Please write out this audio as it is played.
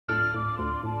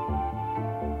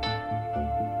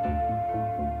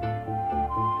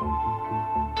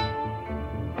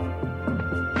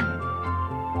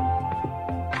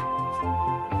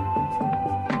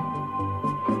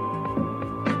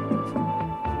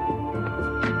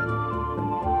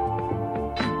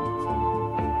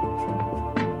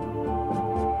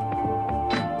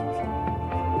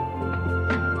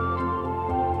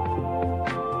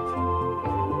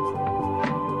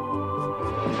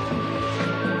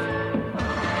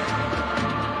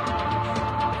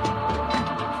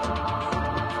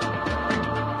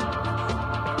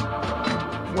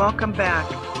welcome back.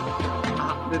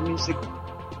 The music.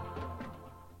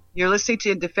 You're listening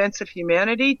to In Defense of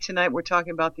Humanity. Tonight we're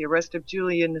talking about the arrest of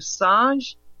Julian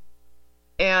Assange.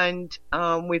 And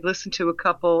we've listened to a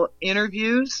couple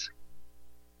interviews,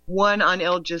 one on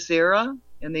Al Jazeera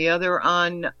and the other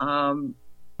on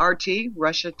RT,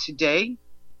 Russia Today,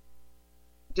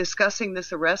 discussing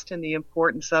this arrest and the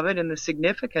importance of it and the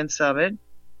significance of it.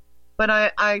 But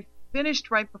I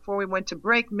finished right before we went to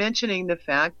break mentioning the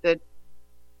fact that,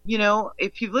 you know,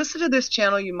 if you've listened to this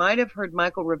channel, you might have heard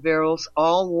Michael Rivero's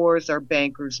All Wars Are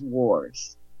Bankers'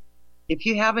 Wars. If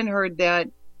you haven't heard that,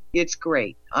 it's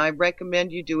great. I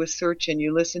recommend you do a search and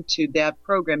you listen to that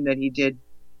program that he did.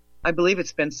 I believe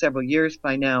it's been several years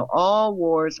by now. All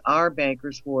wars are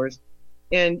bankers' wars.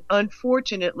 And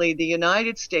unfortunately, the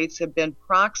United States have been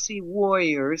proxy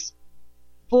warriors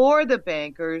for the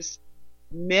bankers.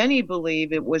 Many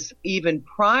believe it was even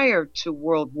prior to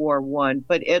World War I,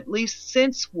 but at least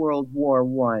since World War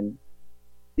I,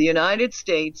 the United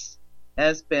States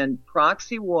has been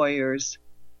proxy warriors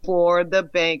for the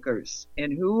bankers.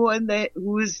 And who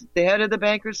is the head of the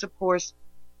bankers? Of course,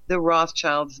 the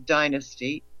Rothschilds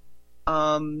dynasty.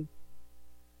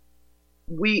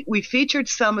 We featured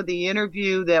some of the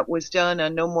interview that was done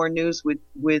on No More News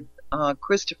with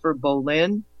Christopher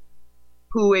Bolin,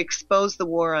 who exposed the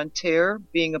war on terror,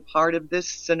 being a part of this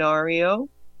scenario.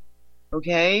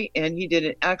 Okay, and he did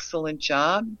an excellent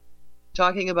job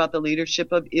talking about the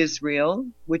leadership of Israel,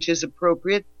 which is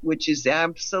appropriate, which is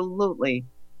absolutely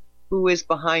who is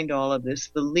behind all of this.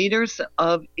 The leaders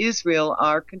of Israel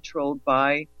are controlled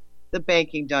by the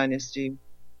banking dynasty.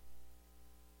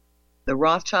 The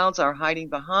Rothschilds are hiding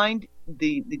behind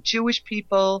the Jewish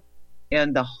people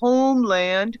and the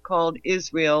homeland called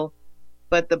Israel.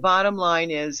 But the bottom line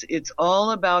is it's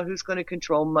all about who's going to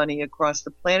control money across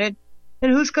the planet and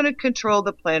who's going to control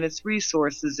the planet's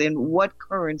resources and what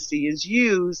currency is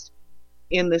used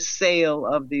in the sale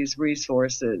of these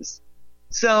resources.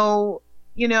 So,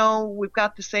 you know, we've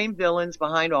got the same villains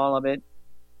behind all of it.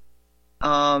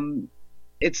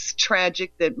 It's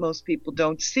tragic that most people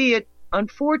don't see it.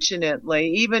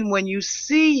 Unfortunately, even when you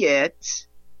see it,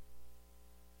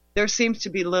 there seems to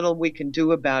be little we can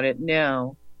do about it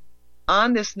now.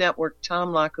 On this network, Tom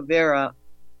Lacavera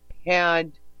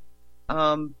had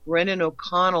Brennan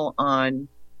O'Connell on,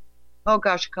 a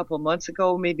couple of months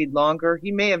ago, maybe longer.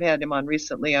 He may have had him on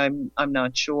recently, I'm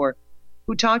not sure,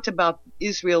 who talked about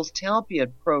Israel's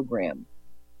Talpiot program.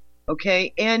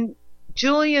 Okay, and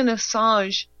Julian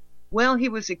Assange, well, he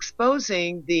was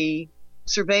exposing the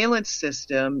surveillance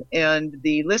system and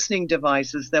the listening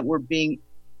devices that were being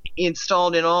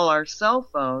installed in all our cell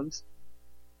phones.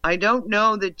 I don't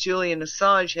know that Julian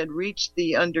Assange had reached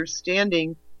the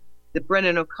understanding that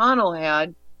Brennan O'Connell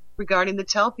had regarding the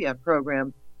Talpiot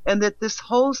program, and that this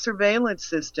whole surveillance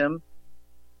system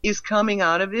is coming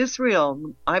out of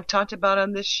Israel. I've talked about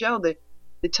on this show that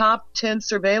the top 10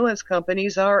 surveillance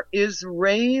companies are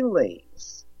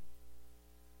Israelis.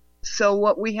 So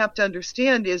what we have to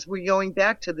understand is we're going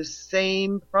back to the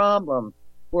same problem.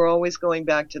 We're always going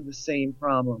back to the same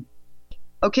problem.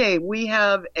 Okay, we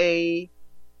have a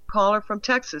caller from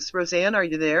Texas. Roseanne, are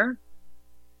you there?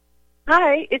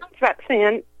 Hi, it's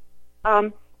Roxanne.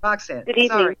 Roxanne, good evening.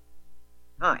 Sorry.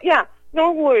 Hi. Yeah,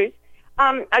 no worries.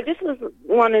 I just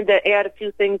wanted to add a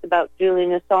few things about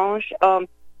Julian Assange.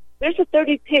 There's a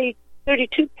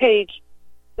 32-page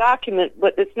document,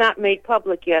 but it's not made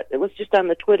public yet. It was just on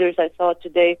the Twitters I saw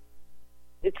today.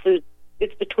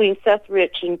 It's between Seth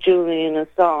Rich and Julian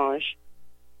Assange,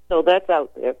 so that's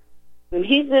out there. And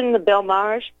he's in the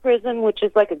Belmarsh prison, which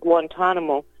is like a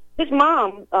Guantanamo. His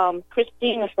mom,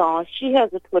 Christine Assange, she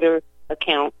has a Twitter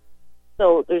account,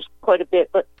 so there's quite a bit.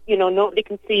 But, you know, nobody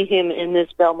can see him in this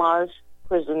Belmarsh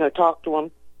prison or talk to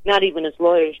him, not even his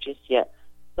lawyers just yet.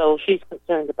 So she's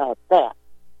concerned about that.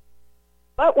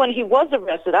 But when he was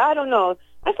arrested, I don't know,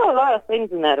 I saw a lot of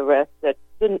things in that arrest that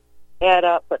didn't add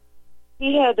up. But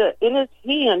he had, in his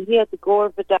hand, he had the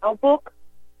Gore Vidal book,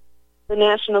 the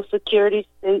National Security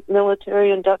State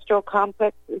Military Industrial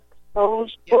Complex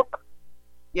Exposed book.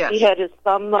 Yes. He had his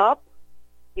thumb up.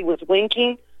 He was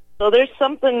winking. So there's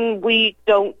something we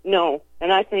don't know.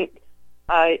 And I think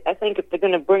if they're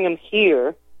going to bring him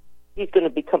here, he's going to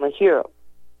become a hero.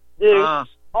 There's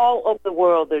all over the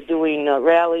world they're doing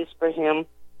rallies for him.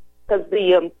 Because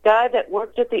the guy that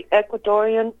worked at the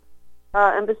Ecuadorian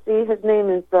embassy, his name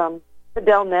is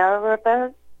Fidel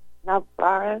Narvaez.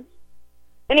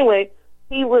 Anyway,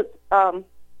 he was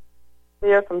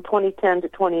there from 2010 to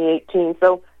 2018.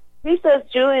 So he says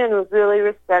Julian was really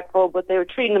respectful, but they were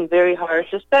treating him very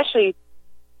harsh, especially,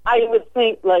 I would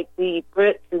think, like the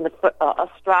Brits and the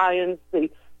Australians, the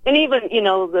And even,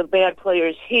 the bad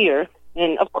players here,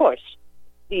 and of course,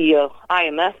 the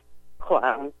IMF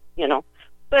clown,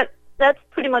 But that's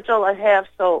pretty much all I have,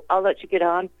 so I'll let you get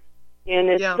on. And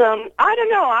it's, I don't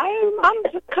know, I'm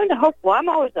kind of hopeful. I'm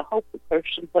always a hopeful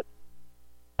person, but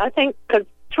I think because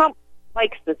Trump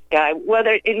likes this guy,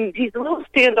 and he's a little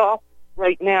standoff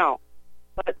right now,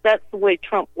 but that's the way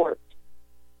Trump works.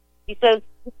 He says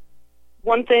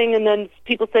one thing, and then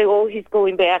people say, oh, he's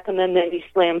going back, and then he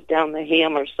slams down the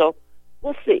hammer. So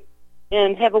we'll see.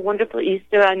 And have a wonderful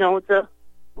Easter. I know it's a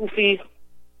goofy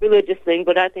religious thing,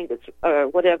 but I think it's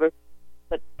whatever,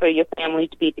 but for your family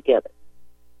to be together.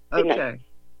 Good okay. night.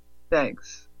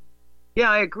 Thanks.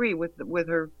 Yeah, I agree with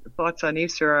her thoughts on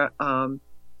Easter.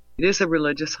 It is a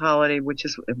religious holiday, which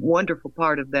is a wonderful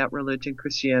part of that religion,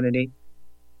 Christianity.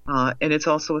 And it's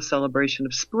also a celebration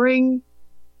of spring.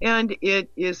 And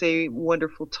it is a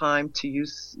wonderful time to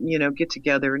get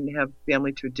together and have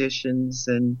family traditions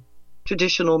and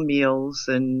traditional meals.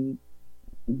 And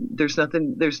there's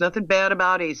nothing bad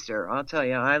about Easter. I'll tell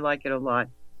you, I like it a lot.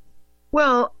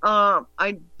 Well,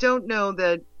 I don't know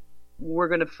that we're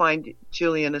going to find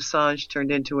Julian Assange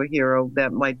turned into a hero.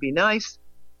 That might be nice.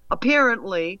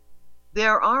 Apparently,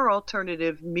 there are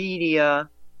alternative media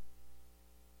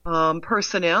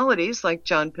personalities like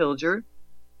John Pilger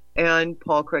and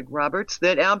Paul Craig Roberts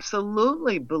that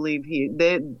absolutely believe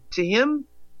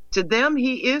to them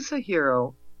he is a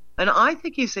hero, and I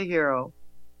think he's a hero.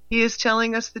 He is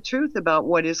telling us the truth about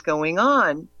what is going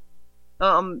on,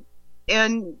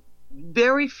 and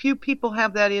very few people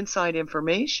have that inside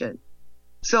information.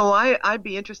 So I'd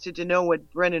be interested to know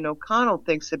what Brennan O'Connell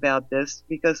thinks about this,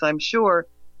 because I'm sure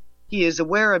he is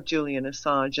aware of Julian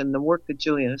Assange and the work that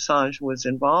Julian Assange was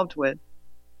involved with.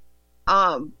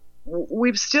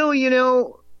 We've still,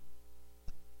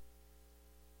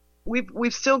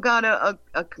 we've still got a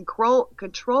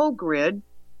control grid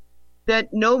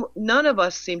that none of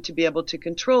us seem to be able to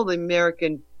control.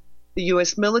 The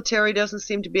U.S. military doesn't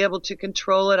seem to be able to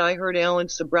control it. I heard Alan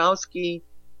Sabrowski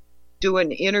do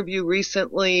an interview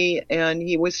recently, and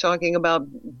he was talking about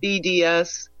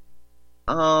BDS,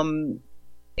 and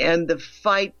the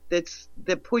fight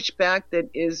the pushback that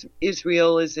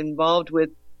Israel is involved with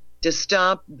to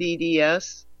stop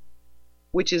BDS,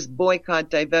 which is boycott,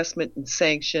 divestment, and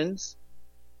sanctions.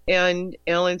 And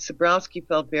Alan Sabrowski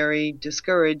felt very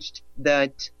discouraged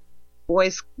that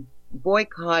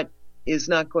boycott is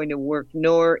not going to work,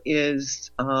 nor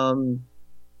is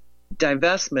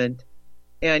divestment.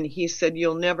 And he said,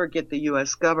 you'll never get the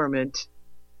U.S. government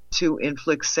to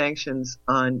inflict sanctions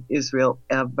on Israel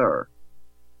ever.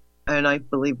 And I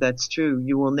believe that's true.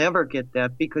 You will never get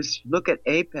that, because look at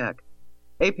AIPAC.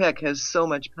 AIPAC has so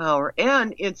much power.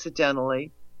 And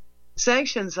incidentally,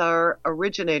 sanctions are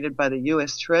originated by the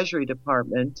U.S. Treasury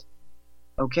Department.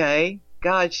 Okay?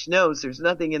 God knows there's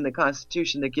nothing in the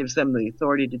Constitution that gives them the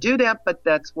authority to do that, but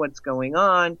that's what's going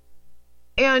on.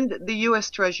 And the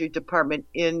U.S. Treasury Department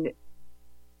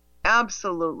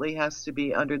absolutely has to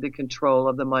be under the control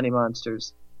of the money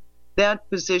monsters. That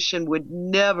position would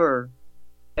never,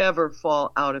 ever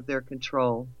fall out of their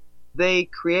control. They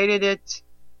created it.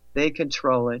 They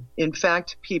control it. In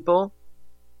fact, people,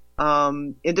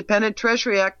 Independent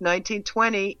Treasury Act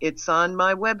 1920, it's on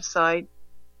my website,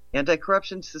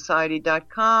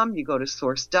 anticorruptionsociety.com. You go to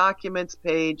source documents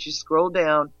page, you scroll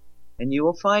down, and you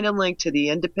will find a link to the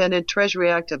Independent Treasury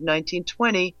Act of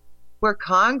 1920, where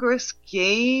Congress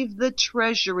gave the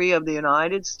Treasury of the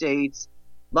United States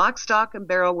lock, stock, and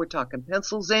barrel. We're talking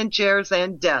pencils and chairs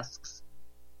and desks.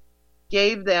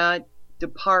 Gave that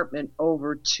department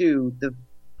over to the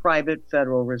private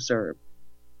Federal Reserve.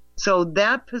 So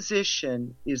that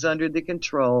position is under the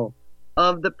control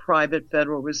of the private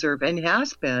Federal Reserve and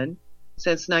has been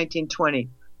since 1920.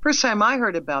 First time I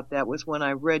heard about that was when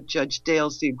I read Judge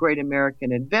Dale's The Great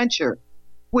American Adventure,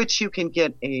 which you can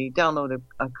download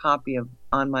a copy of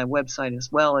on my website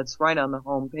as well. It's right on the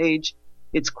home page.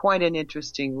 It's quite an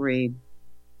interesting read.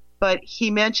 But he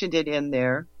mentioned it in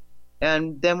there.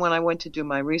 And then when I went to do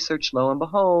my research, lo and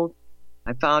behold,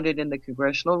 I found it in the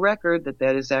Congressional Record that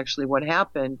is actually what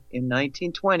happened in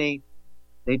 1920.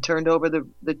 They turned over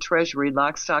the Treasury,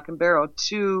 lock, stock, and barrel,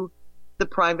 to the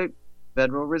private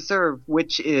Federal Reserve,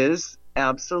 which is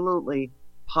absolutely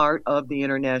part of the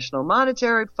International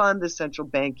Monetary Fund, the central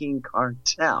banking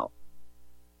cartel.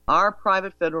 Our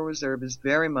private Federal Reserve is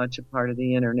very much a part of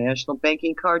the international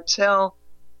banking cartel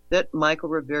that Michael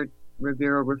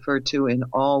Rivera referred to in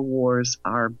All Wars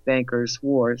Are Bankers'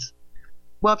 Wars.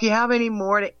 Well, if you have any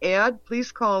more to add,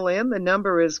 please call in. The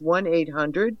number is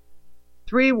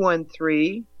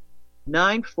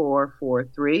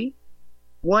 1-800-313-9443,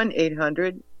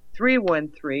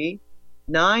 1-800-313-9443.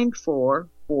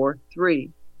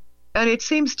 9443. And it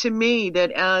seems to me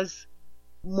that as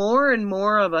more and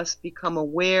more of us become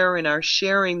aware and are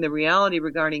sharing the reality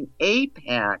regarding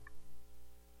AIPAC,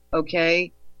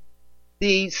 okay,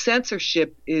 the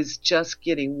censorship is just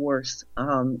getting worse.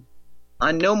 On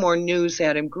No More News,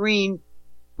 Adam Green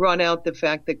brought out the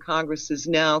fact that Congress is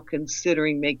now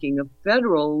considering making a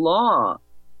federal law.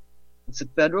 It's a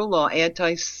federal law.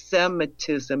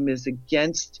 Anti-Semitism is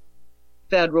against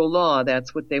federal law.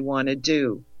 That's what they want to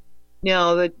do.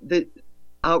 Now, the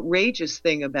outrageous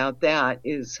thing about that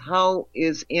is, how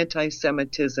is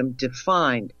anti-Semitism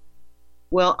defined?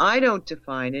 Well, I don't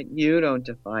define it. You don't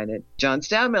define it. John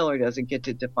Stadtmiller doesn't get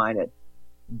to define it.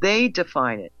 They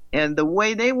define it. And the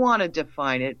way they want to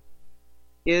define it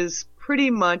is pretty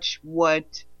much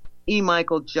what E.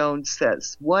 Michael Jones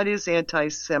says. What is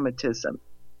anti-Semitism?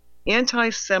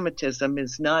 Anti-Semitism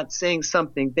is not saying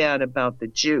something bad about the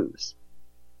Jews.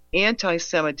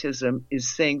 Anti-Semitism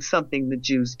is saying something the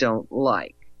Jews don't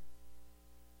like.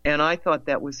 And I thought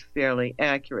that was fairly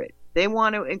accurate. They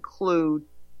want to include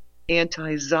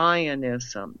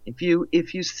anti-Zionism. If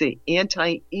you see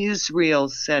anti-Israel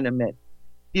sentiment,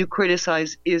 if you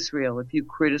criticize Israel, if you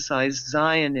criticize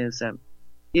Zionism,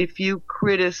 if you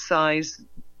criticize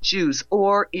Jews,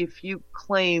 or if you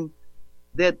claim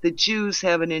that the Jews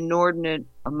have an inordinate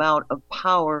amount of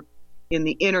power in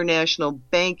the international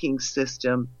banking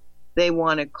system, they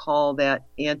want to call that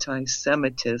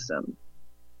anti-Semitism.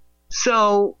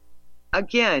 So,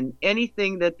 again,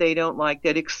 anything that they don't like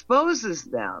that exposes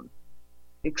them,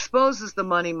 exposes the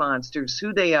money monsters,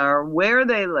 who they are, where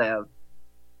they live,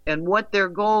 and what their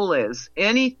goal is,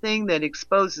 anything that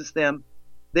exposes them,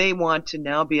 they want to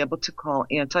now be able to call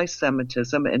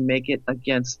anti-Semitism and make it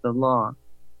against the law.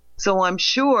 So I'm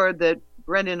sure that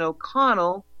Brendan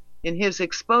O'Connell, in his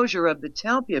exposure of the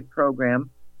Talpiot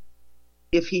program,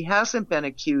 if he hasn't been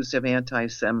accused of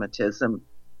anti-Semitism,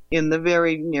 in the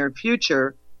very near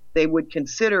future, they would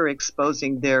consider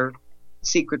exposing their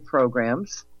secret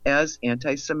programs as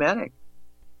anti-Semitic.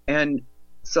 And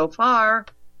so far,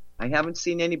 I haven't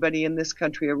seen anybody in this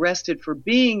country arrested for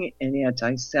being an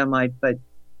anti-Semite, but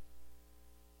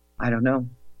I don't know.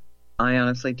 I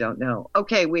honestly don't know.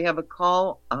 Okay, we have a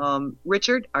call.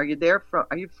 Richard, are you there?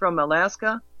 Are you from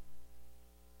Alaska?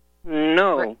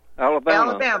 No,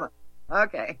 Alabama. Alabama.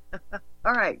 Okay.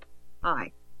 All right.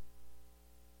 Hi.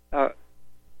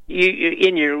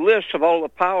 In your list of all the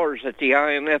powers that the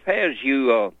IMF has,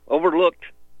 you overlooked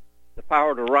the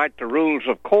power to write the rules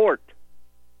of court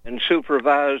and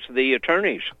supervise the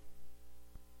attorneys.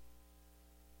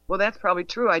 Well, that's probably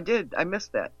true. I did. I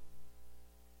missed that.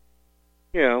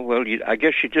 Yeah, well, I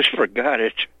guess you just forgot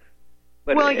it.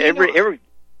 But well, every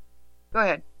go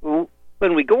ahead.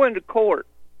 When we go into court,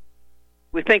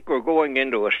 we think we're going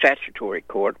into a statutory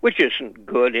court, which isn't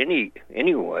good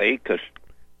anyway, because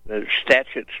the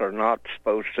statutes are not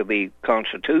supposed to be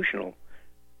constitutional.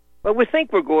 But we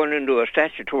think we're going into a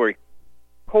statutory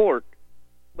court,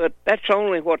 but that's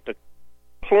only what the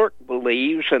clerk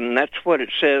believes, and that's what it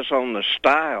says on the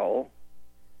style.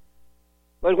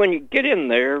 But when you get in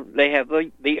there, they have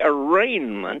the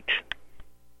arraignment,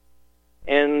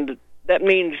 and that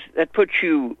means that puts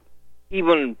you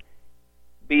even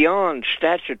beyond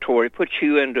statutory, puts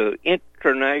you into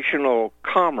international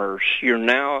commerce. You're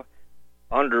now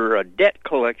under a debt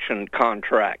collection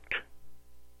contract,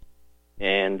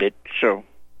 and it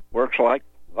works like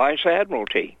vice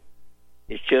admiralty.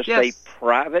 It's just a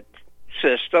private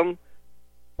system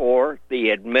for the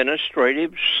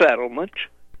administrative settlement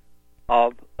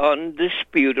of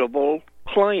undisputable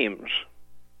claims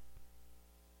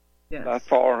by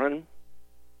foreign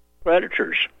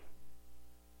creditors.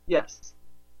 Yes.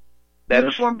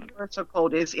 Uniform Commercial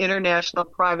Code is international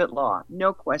private law.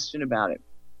 No question about it.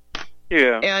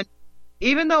 Yeah. And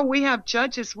even though we had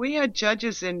judges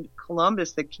in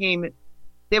Columbus that came,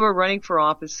 they were running for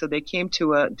office, so they came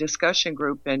to a discussion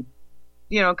group and,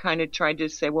 kind of tried to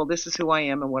say, well, this is who I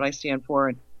am and what I stand for.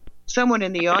 And someone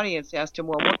in the audience asked him,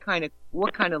 well,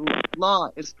 what kind of law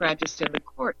is practiced in the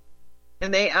court?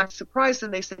 And they asked surprised,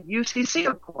 and they said, UCC,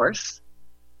 of course.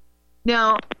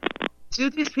 Now, do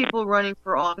these people running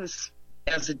for office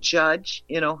as a judge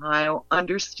in Ohio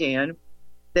understand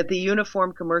that the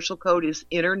Uniform Commercial Code is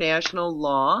international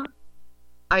law?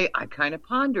 I kind of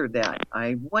ponder that.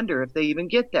 I wonder if they even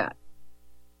get that.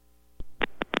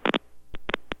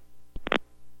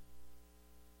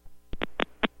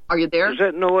 Are you there? Is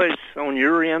that noise on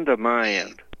your end or my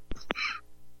end?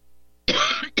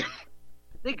 I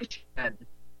think it's your end.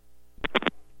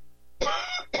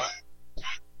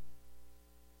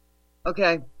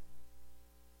 Okay.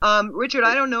 Richard,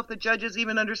 I don't know if the judges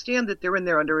even understand that they're in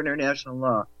there under international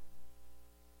law.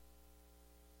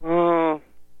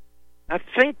 I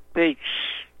think they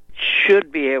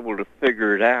should be able to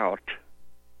figure it out.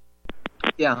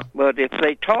 Yeah. But if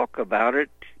they talk about it,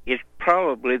 it's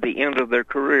probably the end of their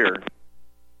career.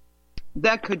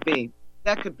 That could be.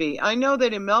 That could be. I know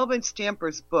that in Melvin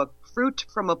Stamper's book, Fruit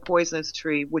from a Poisonous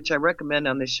Tree, which I recommend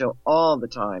on this show all the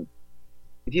time,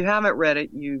 if you haven't read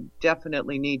it, you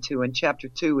definitely need to. And chapter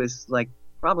 2 is like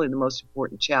probably the most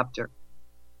important chapter.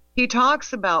 He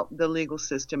talks about the legal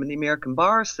system and the American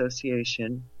Bar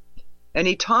Association. And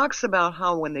he talks about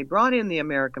how when they brought in the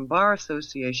American Bar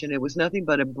Association, it was nothing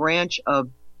but a branch of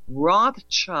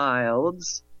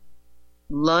Rothschild's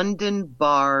London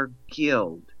Bar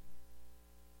Guild.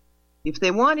 If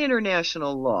they want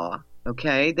international law,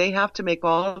 okay, they have to make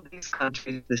all of these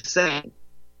countries the same.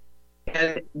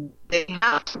 And they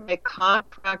have to make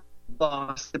contract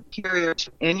law superior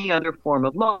to any other form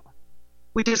of law,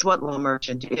 which is what law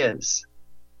merchant is.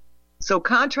 So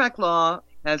contract law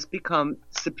has become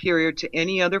superior to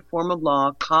any other form of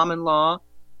law, common law,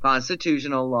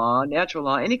 constitutional law, natural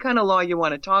law, any kind of law you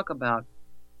want to talk about.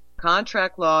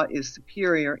 Contract law is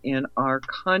superior in our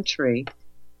country.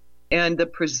 And the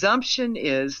presumption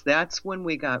is that's when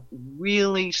we got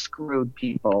really screwed,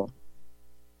 people.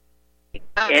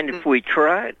 And if we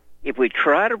try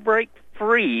to break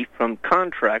free from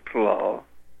contract law,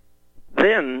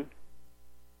 then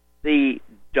the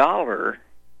dollar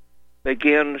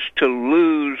begins to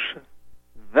lose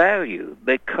value,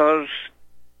 because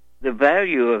the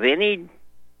value of any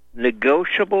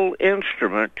negotiable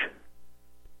instrument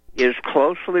is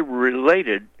closely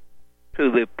related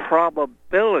to the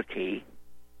probability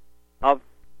of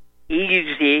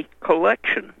easy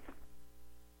collection.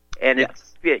 And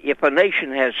yes. if a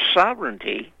nation has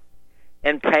sovereignty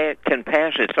and can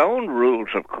pass its own rules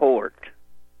of court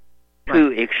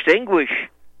to extinguish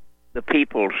the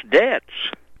people's debts,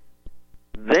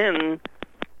 then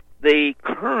the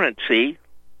currency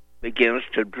begins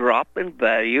to drop in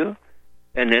value,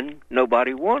 and then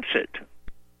nobody wants it.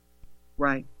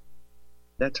 Right.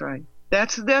 That's right.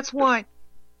 That's why.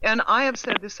 And I have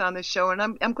said this on this show, and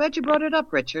I'm glad you brought it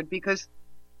up, Richard, because,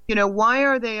 you know, why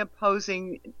are they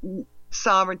opposing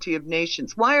sovereignty of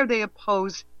nations? Why are they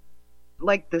opposed,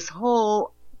 like, this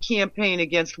whole campaign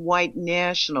against white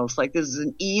nationals? Like, this is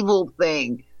an evil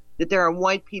thing, that there are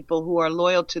white people who are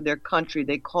loyal to their country.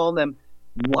 They call them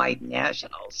white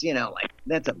nationals. You know, like,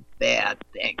 that's a bad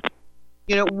thing.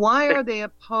 You know, why are they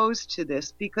opposed to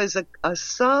this? Because a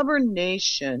sovereign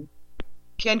nation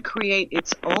can create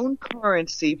its own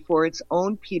currency for its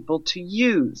own people to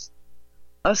use.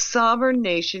 A sovereign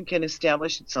nation can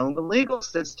establish its own legal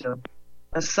system.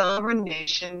 A sovereign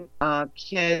nation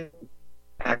can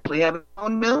actually have its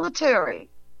own military.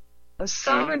 A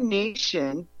sovereign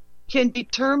nation can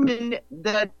determine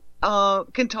that,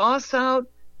 can toss out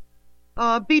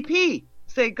BP,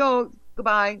 say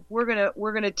goodbye. We're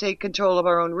gonna take control of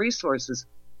our own resources.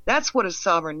 That's what a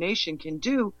sovereign nation can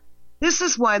do. This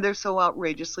is why they're so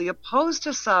outrageously opposed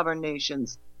to sovereign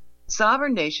nations.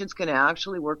 Sovereign nations can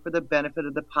actually work for the benefit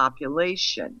of the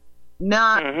population,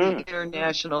 not the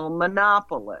international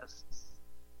monopolists.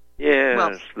 Yes,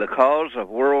 well, the cause of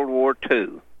World War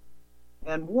II.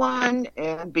 And one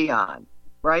and beyond,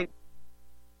 right?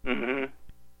 Mm-hmm.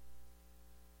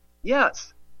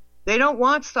 Yes. They don't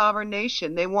want sovereign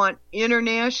nation. They want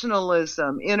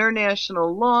internationalism,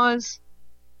 international laws,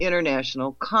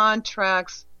 international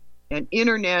contracts, and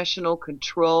international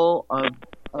control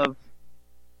of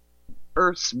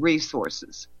Earth's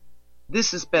resources.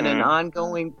 This has been an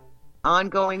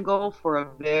ongoing goal for a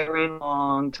very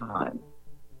long time.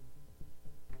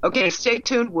 Okay, stay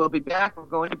tuned. We'll be back. We're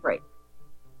going to break.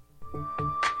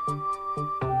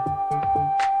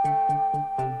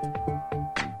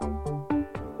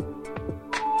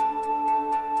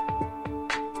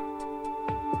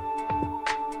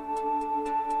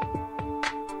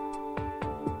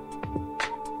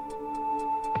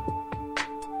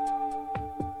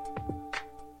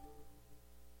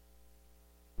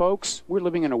 Folks, we're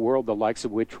living in a world the likes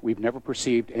of which we've never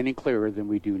perceived any clearer than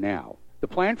we do now. The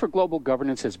plan for global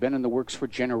governance has been in the works for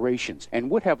generations and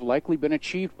would have likely been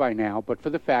achieved by now but for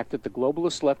the fact that the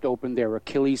globalists left open their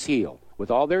Achilles heel.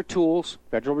 With all their tools,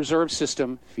 Federal Reserve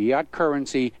System, fiat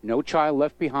currency, no child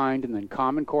left behind, and then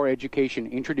Common Core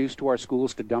education introduced to our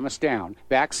schools to dumb us down,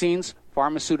 vaccines,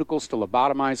 pharmaceuticals to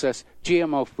lobotomize us,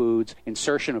 GMO foods,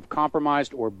 insertion of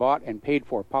compromised or bought and paid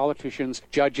for politicians,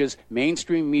 judges,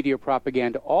 mainstream media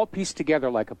propaganda, all pieced together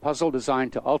like a puzzle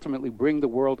designed to ultimately bring the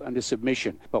world under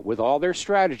submission. But with all their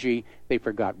strategy, they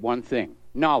forgot one thing: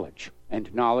 knowledge.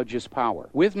 And knowledge is power.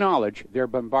 With knowledge, their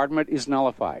bombardment is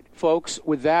nullified. Folks,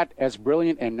 with that, as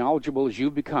brilliant and knowledgeable as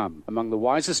you've become, among the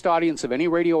wisest audience of any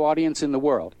radio audience in the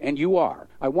world, and you are,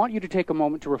 I want you to take a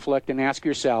moment to reflect and ask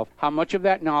yourself, how much of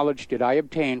that knowledge did I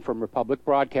obtain from Republic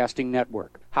Broadcasting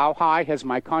Network? How high has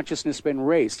my consciousness been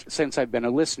raised since I've been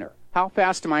a listener? How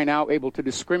fast am I now able to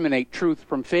discriminate truth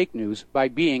from fake news by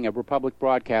being a Republic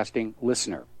Broadcasting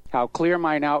listener? How clear am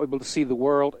I now able to see the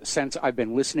world since I've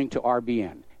been listening to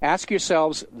RBN? Ask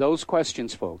yourselves those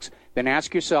questions, folks. Then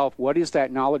ask yourself, what is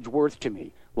that knowledge worth to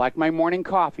me? Like my morning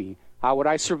coffee, how would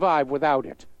I survive without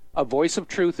it? A voice of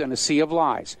truth in a sea of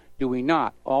lies. Do we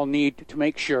not all need to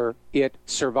make sure it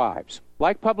survives?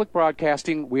 Like public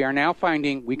broadcasting, we are now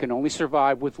finding we can only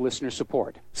survive with listener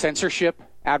support. Censorship,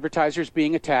 advertisers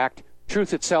being attacked,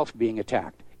 truth itself being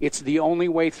attacked. It's the only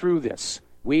way through this.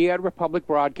 We at Republic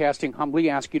Broadcasting humbly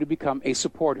ask you to become a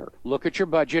supporter. Look at your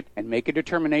budget and make a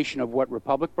determination of what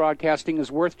Republic Broadcasting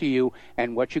is worth to you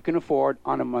and what you can afford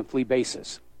on a monthly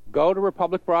basis. Go to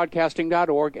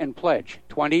republicbroadcasting.org and pledge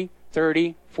 $20,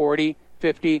 $30, $40,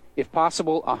 $50, if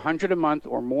possible, $100 a month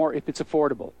or more if it's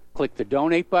affordable. Click the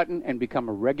donate button and become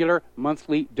a regular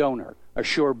monthly donor.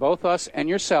 Assure both us and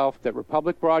yourself that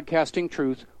Republic Broadcasting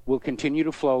truth will continue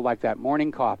to flow like that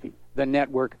morning coffee. The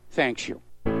network thanks you.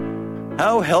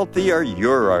 How healthy are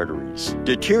your arteries?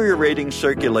 Deteriorating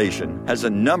circulation has a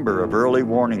number of early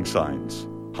warning signs.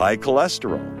 High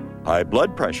cholesterol, high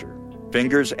blood pressure,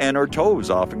 fingers and or toes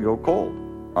often go cold,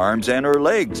 arms and or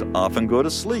legs often go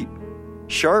to sleep,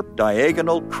 sharp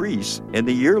diagonal crease in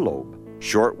the earlobe,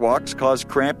 short walks cause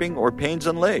cramping or pains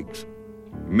in legs,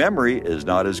 memory is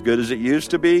not as good as it used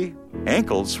to be,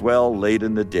 ankles swell late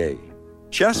in the day,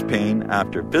 chest pain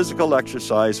after physical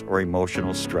exercise or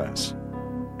emotional stress.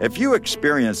 If you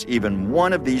experience even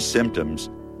one of these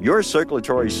symptoms, your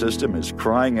circulatory system is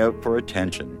crying out for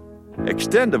attention.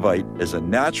 Extendivite is a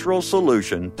natural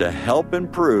solution to help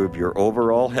improve your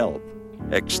overall health.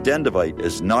 Extendivite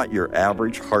is not your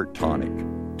average heart tonic.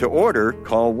 To order,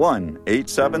 call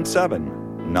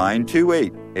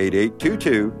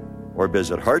 1-877-928-8822 or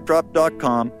visit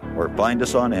heartdrop.com or find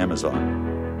us on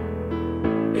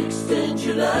Amazon. Extend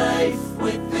your life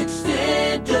with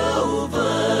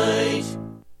Extendovite.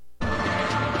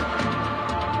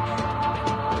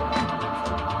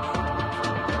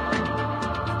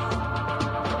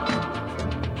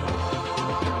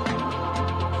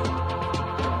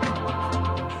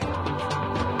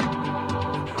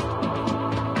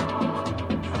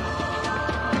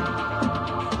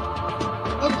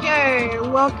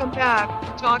 Welcome back.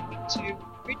 We're talking to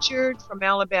Richard from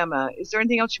Alabama. Is there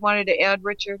anything else you wanted to add,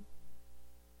 Richard?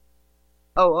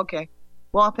 Oh, okay.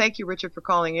 Well, thank you, Richard, for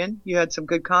calling in. You had some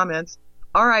good comments.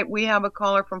 All right, we have a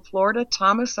caller from Florida.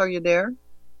 Thomas, are you there?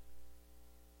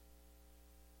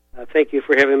 Thank you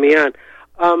for having me on.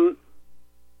 I'm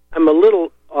a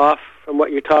little off from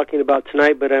what you're talking about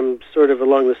tonight, but I'm sort of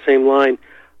along the same line.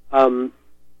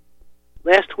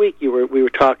 Last week we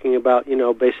were talking about,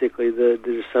 basically the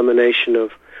dissemination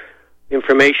of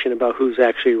information about who's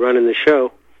actually running the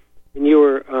show, and you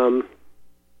were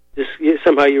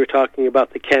somehow you were talking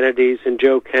about the Kennedys and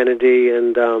Joe Kennedy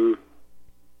and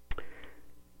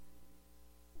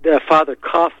the Father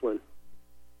Coughlin,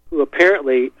 who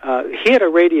apparently he had a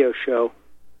radio show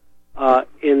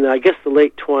in I guess the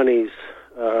late 20s,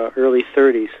 early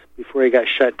 30s before he got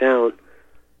shut down.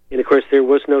 And, of course, there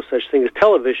was no such thing as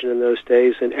television in those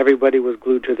days, and everybody was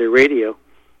glued to their radio.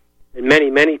 And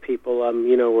many, many people,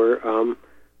 were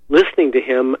listening to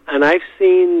him. And I've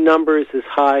seen numbers as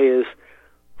high as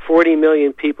 40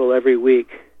 million people every week,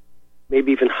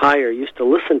 maybe even higher, used to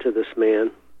listen to this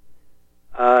man.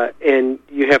 And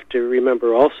you have to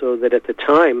remember also that at the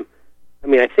time,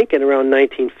 I think in around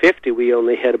 1950, we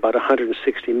only had about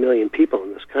 160 million people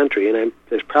in this country, and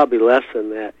there's probably less than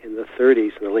that in the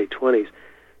 30s and the late 20s.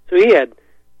 So he had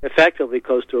effectively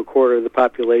close to a quarter of the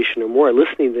population or more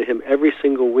listening to him every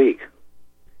single week.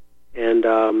 And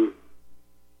as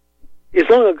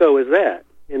long ago as that,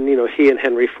 and he and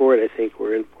Henry Ford, I think,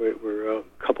 were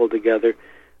coupled together.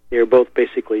 They were both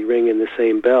basically ringing the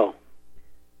same bell.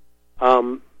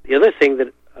 The other thing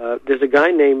that there's a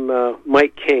guy named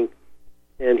Mike King,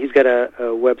 and he's got a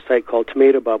website called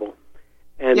Tomato Bubble,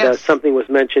 and yes. Something was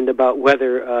mentioned about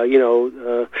whether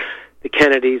the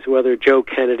Kennedys, whether Joe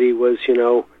Kennedy was,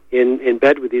 in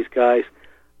bed with these guys.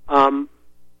 I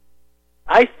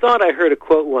thought I heard a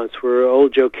quote once where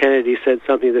old Joe Kennedy said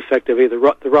something to the effect of either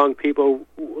the wrong people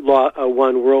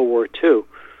won World War II.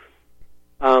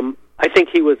 I think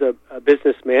he was a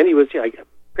businessman. He was,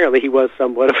 apparently he was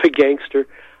somewhat of a gangster.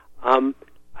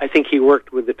 I I think he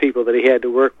worked with the people that he had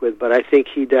to work with, but I think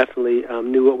he definitely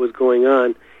knew what was going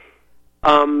on.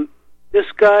 This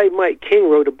guy, Mike King,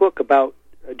 wrote a book about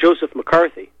Joseph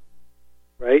McCarthy,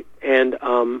 right? And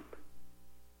I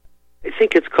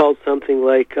think it's called something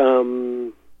like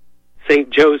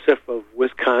St. Joseph of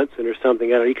Wisconsin or something.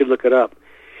 I don't know. You could look it up.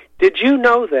 Did you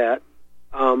know that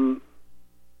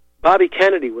Bobby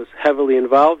Kennedy was heavily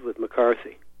involved with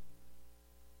McCarthy?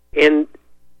 And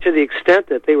to the extent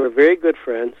that they were very good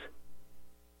friends,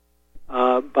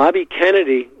 Bobby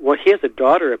Kennedy, well, he has a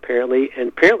daughter apparently, and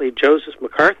apparently Joseph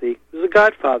McCarthy was the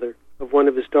godfather of one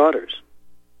of his daughters.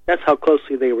 That's how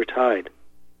closely they were tied.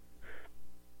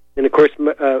 And of course,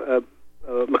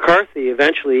 McCarthy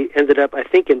eventually ended up, I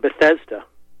think, in Bethesda.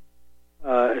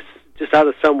 Just out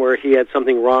of somewhere, he had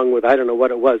something wrong with, I don't know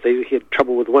what it was. He had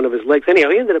trouble with one of his legs.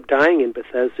 Anyhow, he ended up dying in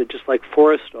Bethesda, just like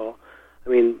Forrestal. I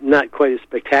mean, not quite as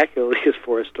spectacularly as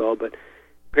Forrestal, but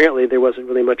apparently there wasn't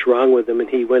really much wrong with him, and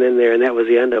he went in there, and that was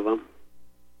the end of him.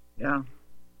 Yeah.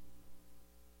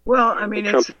 Well, I mean,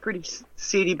 it's a pretty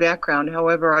seedy background.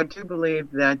 However, I do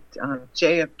believe that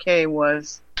JFK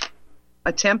was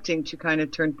attempting to kind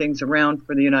of turn things around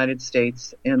for the United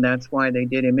States, and that's why they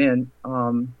did him in.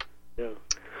 Yeah.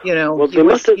 You know, well, he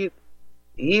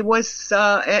was,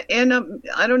 and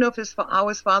I don't know if how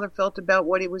his father felt about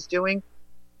what he was doing.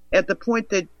 At the point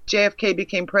that JFK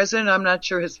became president, I'm not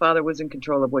sure his father was in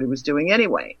control of what he was doing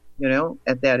anyway, you know,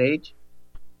 at that age.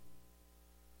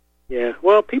 Yeah,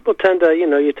 well, people tend to,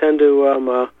 your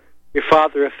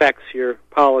father affects your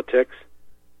politics.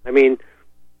 I mean,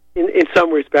 in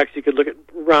some respects, you could look at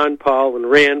Ron Paul and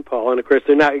Rand Paul, and of course,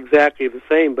 they're not exactly the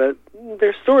same, but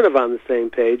they're sort of on the same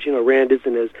page. You know, Rand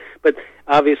isn't as, but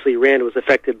obviously Rand was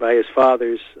affected by his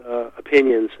father's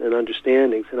opinions and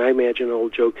understandings, and I imagine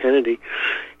old Joe Kennedy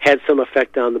had some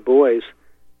effect on the boys,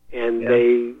 and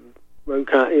they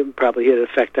probably had an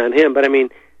effect on him. But I mean,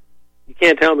 you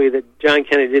can't tell me that John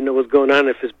Kennedy didn't know what was going on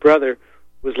if his brother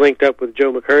was linked up with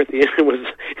Joe McCarthy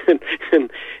and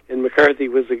McCarthy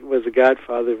was the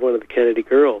godfather of one of the Kennedy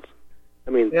girls.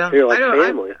 I mean, they're like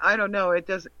family. I don't know. It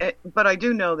does, but I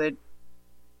do know that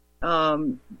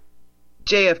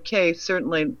JFK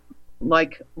certainly,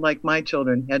 like my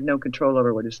children, had no control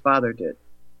over what his father did.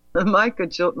 My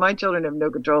children have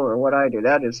no control over what I do.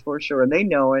 That is for sure, and they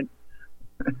know it.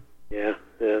 Yeah.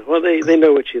 Well, they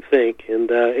know what you think,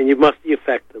 and you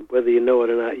affect them, whether you know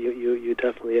it or not. You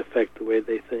definitely affect the way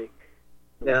they think.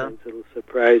 Sometimes it'll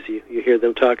surprise you. You hear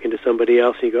them talking to somebody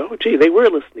else, and you go, "Oh, gee, they were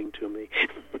listening to me."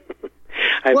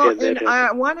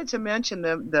 I wanted to mention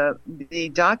the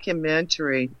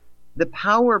documentary, The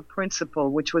Power Principle,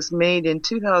 which was made in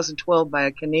 2012 by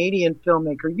a Canadian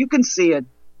filmmaker. You can see it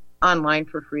online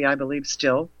for free, I believe,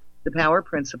 still. The Power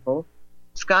Principle.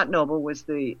 Scott Noble was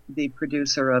the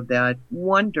producer of that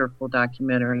wonderful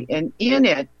documentary. And in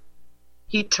it,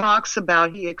 he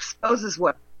exposes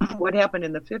what happened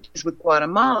in the 50s with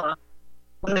Guatemala,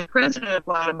 when the president of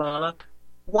Guatemala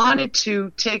wanted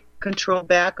to take control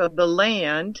back of the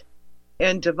land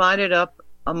and divide it up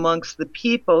amongst the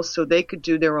people so they could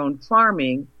do their own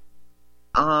farming,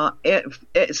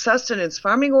 sustenance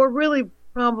farming, or really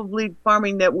probably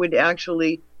farming that would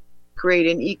actually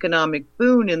create an economic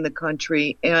boon in the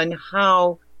country, and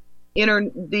how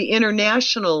the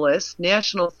internationalists,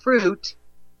 National Fruit,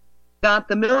 got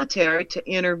the military to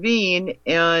intervene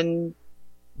and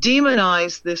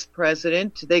demonize this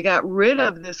president. They got rid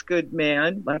of this good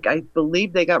man, like I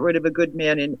believe they got rid of a good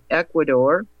man in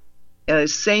Ecuador.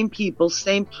 Same people,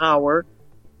 same power.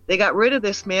 They got rid of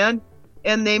this man,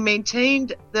 and they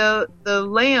maintained the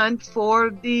land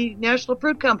for the National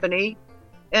Fruit Company,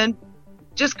 and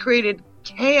just created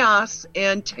chaos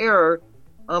and terror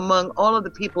among all of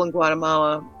the people in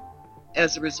Guatemala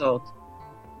as a result.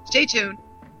 Stay tuned.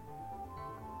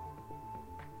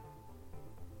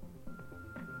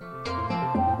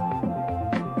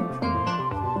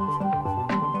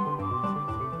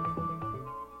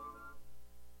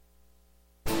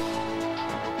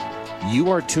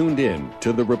 You are tuned in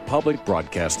to the Republic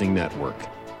Broadcasting Network.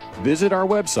 Visit our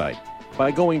website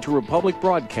by going to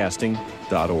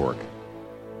republicbroadcasting.org.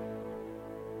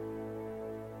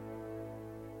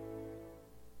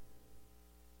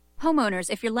 Homeowners,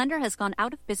 if your lender has gone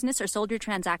out of business or sold your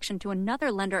transaction to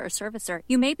another lender or servicer,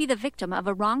 you may be the victim of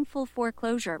a wrongful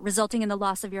foreclosure, resulting in the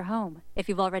loss of your home. If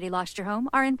you've already lost your home,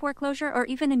 are in foreclosure, or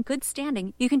even in good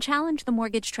standing, you can challenge the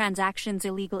mortgage transaction's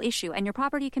illegal issue, and your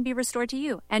property can be restored to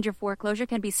you, and your foreclosure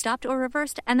can be stopped or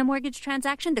reversed, and the mortgage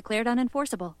transaction declared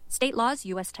unenforceable. State laws,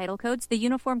 U.S. title codes, the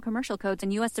Uniform Commercial Codes,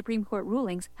 and U.S. Supreme Court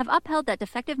rulings have upheld that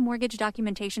defective mortgage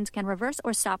documentations can reverse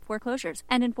or stop foreclosures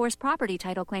and enforce property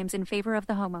title claims in favor of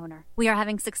the homeowner. homeowner. We are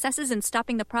having successes in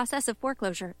stopping the process of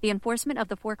foreclosure, the enforcement of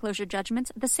the foreclosure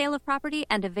judgments, the sale of property,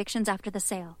 and evictions after the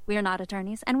sale. We are not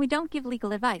attorneys, and we don't give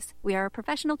legal advice. We are a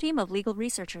professional team of legal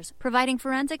researchers, providing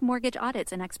forensic mortgage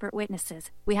audits and expert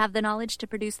witnesses. We have the knowledge to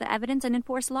produce the evidence and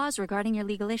enforce laws regarding your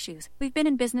legal issues. We've been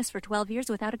in business for 12 years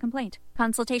without a complaint.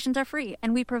 Consultations are free,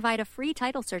 and we provide a free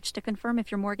title search to confirm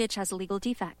if your mortgage has legal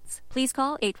defects. Please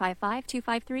call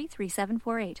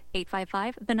 855-253-3748.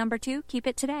 855, the number 2, keep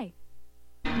it today.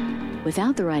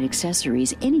 Without the right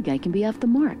accessories, any guy can be off the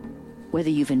mark. Whether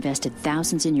you've invested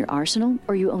thousands in your arsenal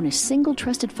or you own a single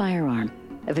trusted firearm,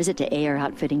 a visit to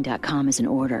AROutfitting.com is in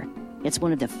order. It's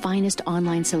one of the finest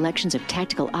online selections of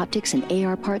tactical optics and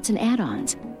AR parts and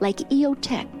add-ons, like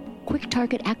EOTech, quick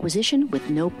target acquisition with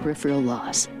no peripheral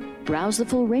loss. Browse the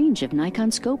full range of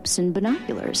Nikon scopes and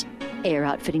binoculars.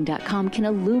 AROutfitting.com can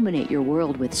illuminate your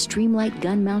world with Streamlight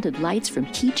gun-mounted lights from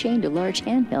keychain to large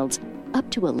handhelds up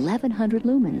to 1,100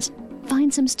 lumens.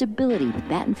 Find some stability with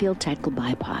Battenfield tactical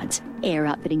bipods.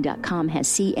 AROutfitting.com has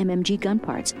CMMG gun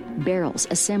parts, barrels,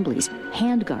 assemblies,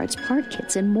 handguards, part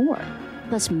kits, and more.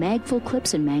 Plus magful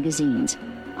clips and magazines.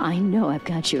 I know I've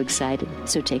got you excited,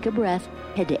 so take a breath.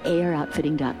 Head to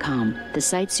AROutfitting.com. The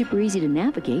site's super easy to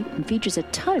navigate and features a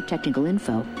ton of technical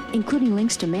info, including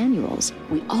links to manuals.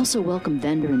 We also welcome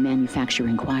vendor and manufacturer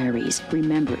inquiries.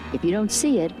 Remember, if you don't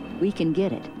see it, we can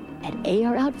get it at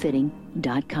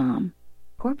AROutfitting.com.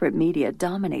 Corporate media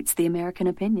dominates the American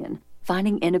opinion.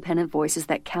 Finding independent voices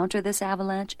that counter this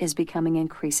avalanche is becoming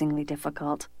increasingly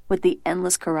difficult. With the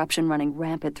endless corruption running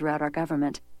rampant throughout our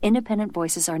government, independent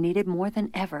voices are needed more than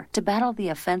ever to battle the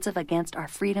offensive against our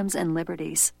freedoms and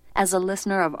liberties. As a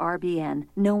listener of RBN,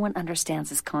 no one understands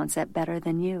this concept better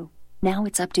than you. Now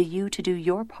it's up to you to do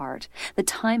your part. The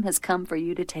time has come for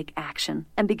you to take action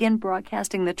and begin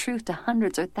broadcasting the truth to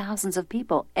hundreds or thousands of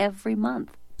people every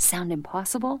month. Sound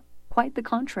impossible? Quite the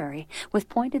contrary. With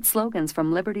pointed slogans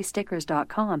from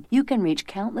LibertyStickers.com, you can reach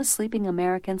countless sleeping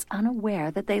Americans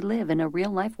unaware that they live in a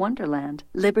real-life wonderland.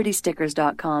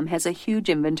 LibertyStickers.com has a huge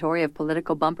inventory of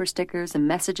political bumper stickers and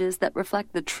messages that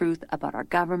reflect the truth about our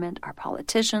government, our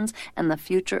politicians, and the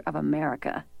future of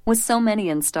America. With so many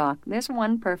in stock, there's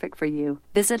one perfect for you.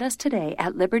 Visit us today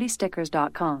at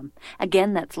LibertyStickers.com.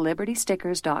 Again, that's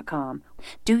LibertyStickers.com.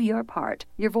 Do your part.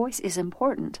 Your voice is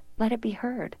important. Let it be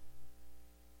heard.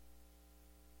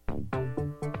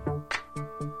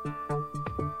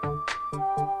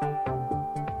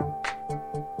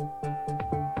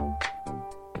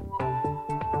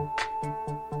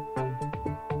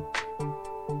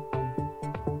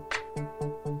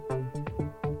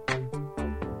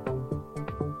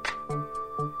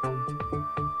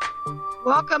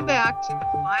 Welcome back to the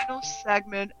final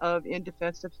segment of In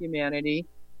Defense of Humanity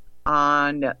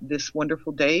on this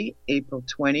wonderful day, April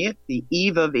 20th, the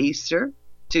eve of Easter,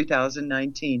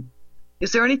 2019.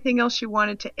 Is there anything else you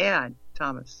wanted to add,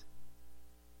 Thomas?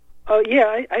 Oh,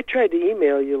 yeah, I tried to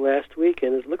email you last week,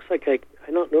 and it looks like I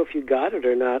don't know if you got it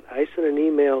or not. I sent an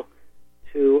email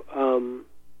to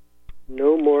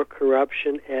no more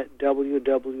corruption at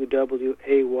www.ay.com.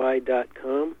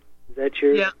 Is that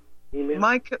your email?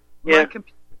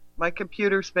 My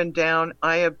computer's been down.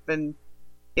 I have been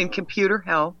in computer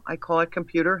hell. I call it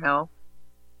computer hell.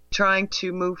 Trying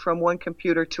to move from one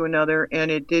computer to another, and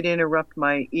it did interrupt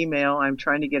my email. I'm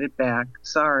trying to get it back.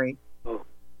 Sorry. Oh,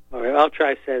 all right. I'll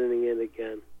try sending it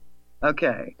again.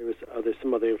 Okay. There's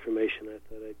some other information I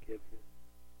thought I'd give you.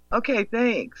 Okay,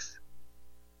 thanks.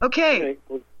 Okay. Right,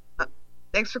 well,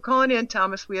 thanks for calling in,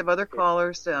 Thomas. We have other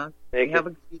callers. Thank you. Have a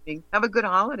good evening. Have a good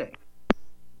holiday.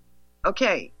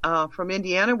 Okay, from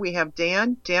Indiana, we have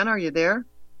Dan. Dan, are you there?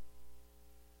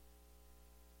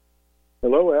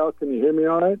 Hello, Al. Can you hear me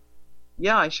all right?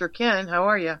 Yeah, I sure can. How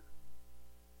are you?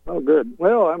 Oh, good.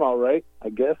 Well, I'm all right, I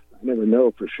guess. I never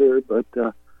know for sure, but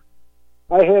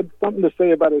I had something to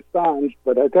say about Assange,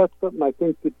 but I got something I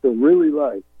think that you'll really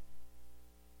like.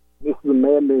 This is a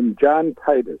man named John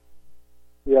Titus,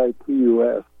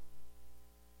 C-I-T-U-S.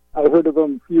 I heard of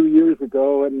him a few years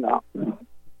ago, and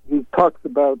he talks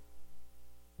about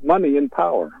money and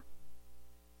power,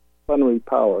 plenary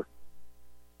power.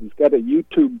 He's got a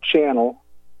YouTube channel.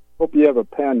 Hope you have a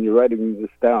pen. You're writing this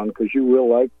down because you will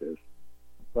like this.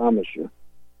 I promise you.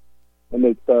 And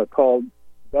it's called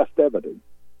Best Evidence.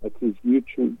 That's his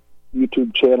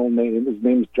YouTube channel name. His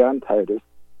name's John Titus.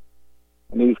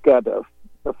 And he's got a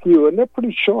few, and they're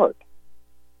pretty short.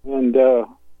 And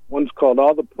one's called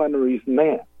All the Plenaries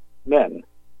Men.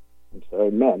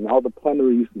 All the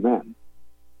Plenaries Men.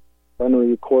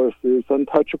 Plenary, of course, is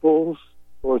untouchables,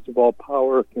 source of all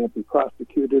power, can't be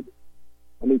prosecuted.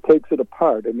 And he takes it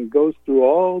apart, and he goes through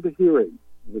all the hearings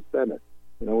in the Senate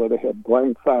where they had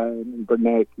Blankfein and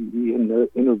Bernanke, and they're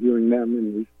interviewing them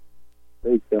in these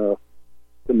big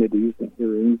committees and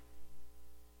hearings.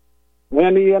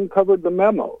 And he uncovered the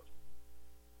memos.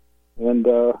 And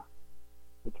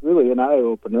it's really an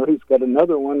eye-opener. He's got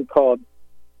another one called,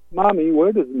 Mommy,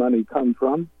 Where Does Money Come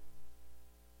From?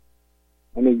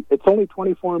 And it's only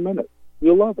 24 minutes.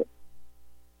 You'll love it.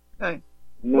 Okay.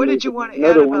 What did you want to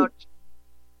add about?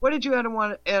 What did you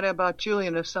want to add about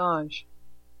Julian Assange?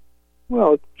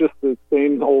 Well, it's just the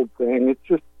same old thing. It's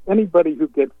just anybody who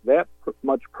gets that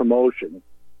much promotion.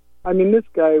 I mean, this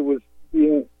guy was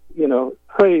being,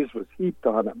 praise was heaped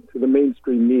on him to the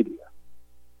mainstream media,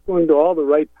 going to all the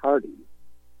right parties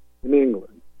in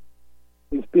England.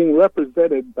 He's being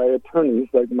represented by attorneys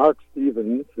like Mark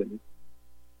Stevens in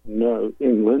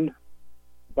England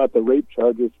about the rape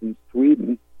charges from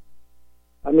Sweden.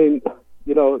 I mean,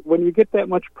 when you get that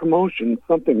much promotion,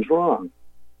 something's wrong.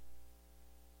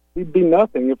 He'd be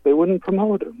nothing if they wouldn't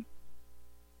promote him.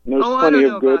 I don't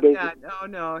know about that. Oh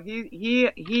no, he.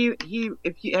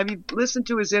 Have you listened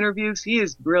to his interviews? He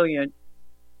is brilliant.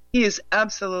 He is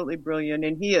absolutely brilliant,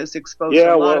 and he has exposed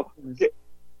a lot of things.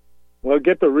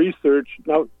 Get the research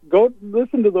now. Go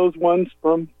listen to those ones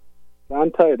from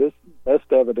John Titus.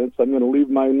 Best evidence. I'm going to leave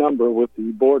my number with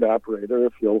the board operator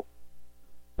if you'll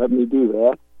let me do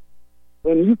that.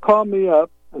 Then you call me up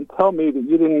and tell me that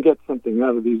you didn't get something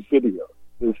out of these videos.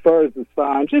 As far as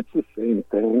Assange, it's the same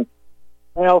thing.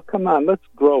 Al, come on, let's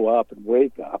grow up and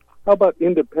wake up. How about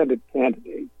independent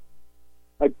candidates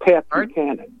like Pat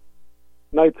Buchanan,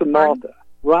 Knights of Malta,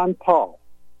 Ron Paul,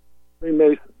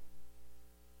 Freemasons?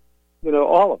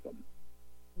 All of them.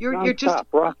 You're just.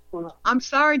 I'm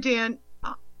sorry, Dan.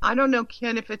 I don't know,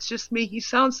 Ken, if it's just me. He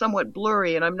sounds somewhat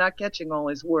blurry, and I'm not catching all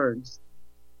his words.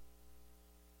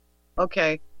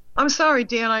 Okay. I'm sorry,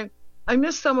 Dan. I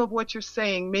missed some of what you're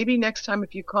saying. Maybe next time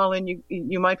if you call in,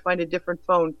 you might find a different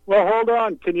phone. Well, hold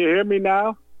on. Can you hear me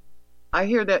now? I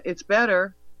hear that it's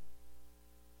better.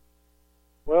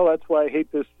 Well, that's why I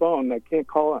hate this phone. I can't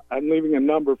call. I'm leaving a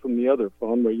number from the other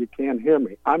phone where you can't hear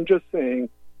me. I'm just saying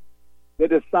that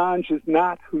Assange is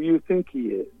not who you think he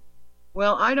is.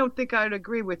 Well, I don't think I'd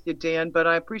agree with you, Dan, but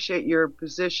I appreciate your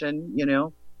position,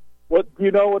 What, do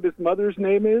you know what his mother's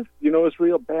name is? Do you know his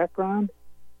real background?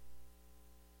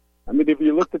 I mean, have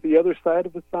you looked at the other side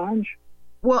of Assange?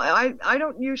 Well, I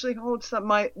don't usually hold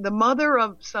the mother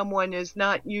of someone is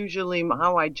not usually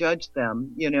how I judge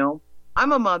them,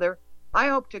 I'm a mother. I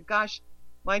hope to gosh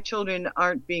my children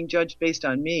aren't being judged based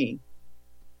on me.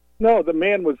 No, the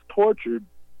man was tortured.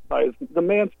 The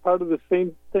man's part of the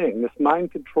same thing, this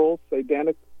mind control,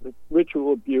 satanic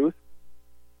ritual abuse.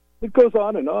 It goes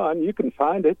on and on. You can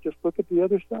find it. Just look at the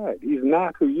other side. He's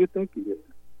not who you think he is.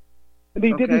 And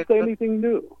he didn't say anything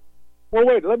new. Well,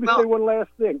 wait, let me say one last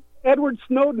thing. Edward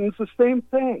Snowden's the same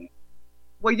thing.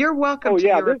 Well, you're welcome to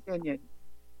your opinion.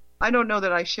 I don't know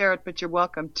that I share it, but you're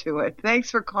welcome to it. Thanks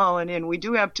for calling in. We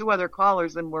do have 2 other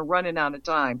callers, and we're running out of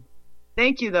time.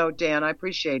 Thank you, though, Dan. I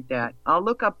appreciate that. I'll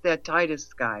look up that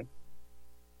Titus guy.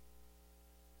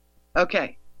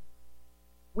 Okay.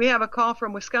 We have a call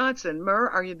from Wisconsin. Mur,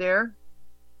 are you there?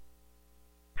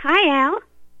 Hi, Al.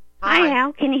 Hi,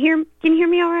 Al. Can you hear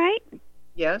me all right?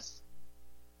 Yes.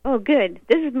 Oh, good.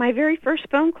 This is my very first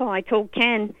phone call. I told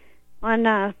Ken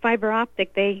on fiber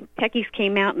optic. Techies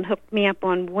came out and hooked me up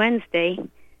on Wednesday,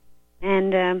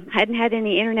 and hadn't had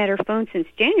any internet or phone since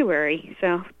January,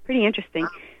 so pretty interesting.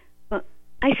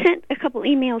 I sent a couple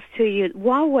emails to you.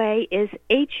 Huawei is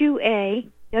Huawei.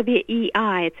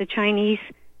 It's a Chinese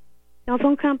cell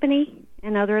phone company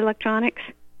and other electronics.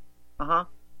 Uh-huh.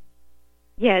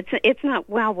 Yeah, it's not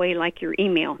Huawei like your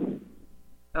email.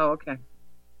 Oh, okay.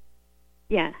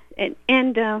 Yeah, and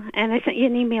I sent you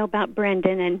an email about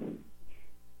Brendan,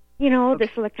 and all this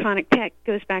electronic tech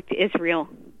goes back to Israel,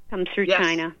 comes through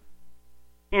China,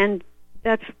 and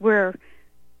that's where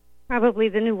probably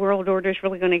the New World Order is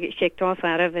really going to get shaken off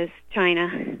out of is China.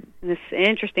 And it's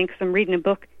interesting because I'm reading a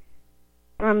book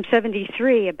from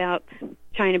 1973 about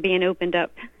China being opened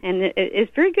up, and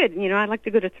it's very good. I like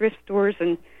to go to thrift stores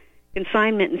and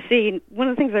consignment and see. And one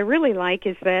of the things I really like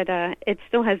is that it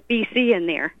still has BC in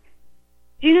there.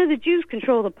 Do you know the Jews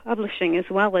control the publishing as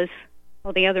well as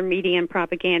all the other media and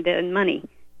propaganda and money?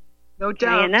 No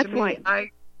doubt. And that's why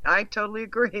I totally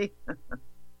agree.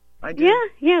 I do.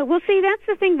 Yeah. Well, see, that's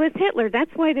the thing with Hitler.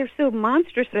 That's why they're so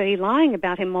monstrously lying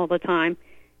about him all the time.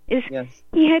 Is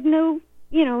he had no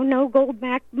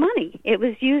gold-backed money. It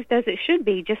was used as it should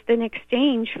be, just in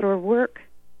exchange for work.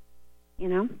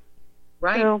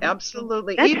 Right. So,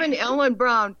 absolutely. Even Ellen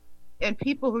Brown, and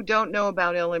people who don't know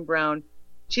about Ellen Brown,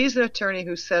 she's an attorney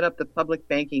who set up the Public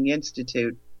Banking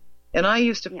Institute. And I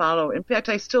used to follow, in fact,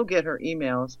 I still get her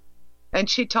emails. And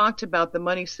she talked about the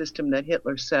money system that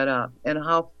Hitler set up and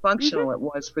how functional it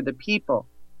was for the people.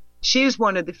 She's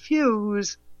one of the few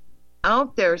who's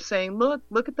out there saying,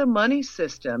 look at the money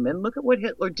system and look at what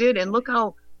Hitler did and look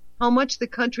how much the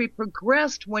country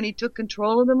progressed when he took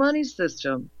control of the money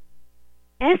system.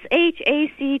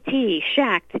 S-H-A-C-T,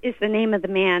 Schacht, is the name of the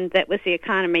man that was the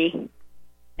economy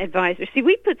advisor. See,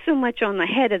 we put so much on the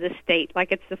head of the state,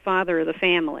 like it's the father of the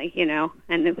family, you know,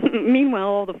 and meanwhile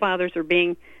all the fathers are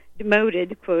being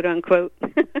demoted, quote unquote.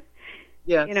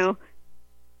 Yes. You know,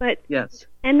 but yes,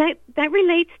 and that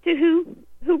relates to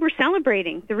who we're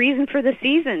celebrating. The reason for the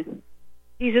season,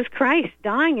 Jesus Christ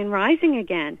dying and rising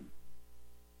again.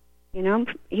 You know,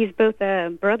 he's both a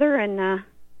brother and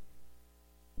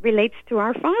relates to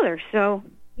our Father. So,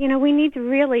 you know, we need to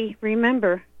really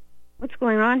remember what's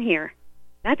going on here.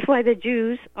 That's why the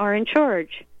Jews are in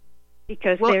charge,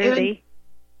 because they're the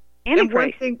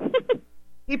Antichrist. And one thing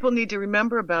people need to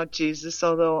remember about Jesus,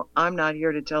 although I'm not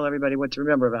here to tell everybody what to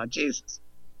remember about Jesus,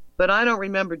 but I don't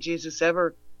remember Jesus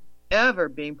ever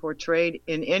being portrayed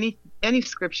in any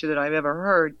scripture that I've ever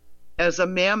heard as a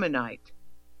Mammonite.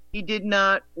 He did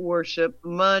not worship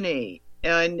money,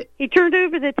 and he turned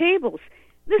over the tables.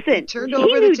 Listen, he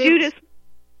knew Judas.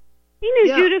 He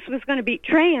knew Judas was going to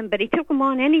betray him, but he took him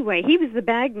on anyway. He was the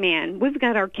bag man. We've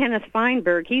got our Kenneth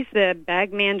Feinberg. He's the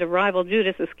bag man to rival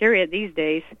Judas Iscariot these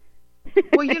days.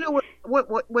 Well, you know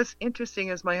what was interesting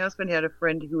is my husband had a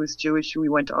friend who was Jewish who we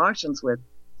went to auctions with,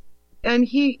 and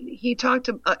he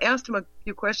asked him a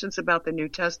few questions about the New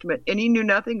Testament, and he knew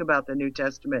nothing about the New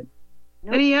Testament.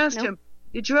 Nope, and he asked him,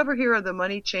 "Did you ever hear of the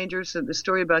money changers and the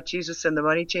story about Jesus and the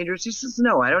money changers?" He says,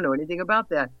 "No, I don't know anything about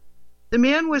that." The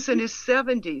man was in his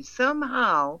 70s.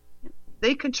 Somehow,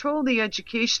 they control the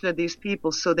education of these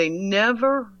people, so they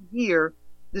never hear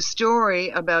the story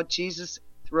about Jesus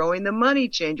throwing the money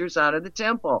changers out of the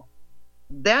temple.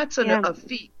 That's a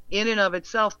feat in and of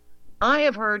itself. I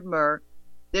have heard, Mur,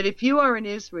 that if you are in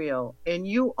Israel and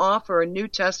you offer a New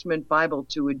Testament Bible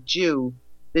to a Jew,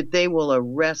 that they will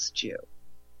arrest you.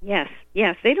 Yes.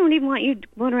 They don't even want you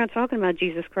going around talking about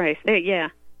Jesus Christ.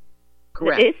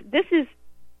 Correct. This is,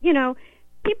 you know,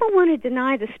 people want to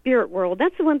deny the spirit world.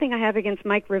 That's the one thing I have against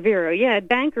Mike Rivero. Yeah,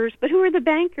 bankers, but who are the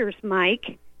bankers,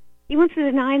 Mike? He wants to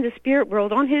deny the spirit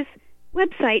world. On his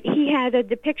website, he had a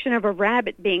depiction of a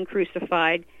rabbit being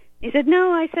crucified. He said,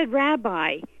 "No, I said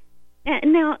rabbi."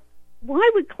 And now,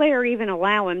 why would Claire even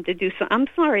allow him to do so? I'm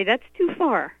sorry, that's too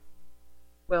far.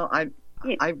 Well, I'm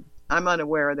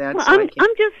unaware of that. Well, so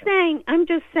I'm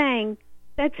just saying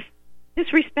that's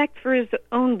disrespect for his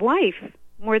own wife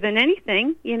more than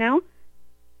anything, you know.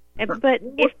 But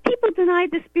if people deny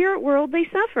the spirit world, they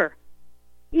suffer.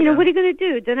 You know, what are you going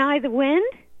to do? Deny the wind?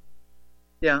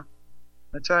 Yeah,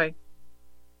 that's right.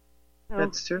 Oh.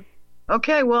 That's true.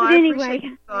 Okay, well, but I anyway, appreciate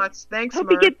your thoughts. Thanks, hope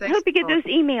Mur. you get those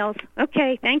emails.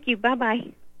 Okay, thank you.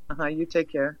 Bye-bye. You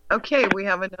take care. Okay, we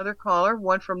have another caller,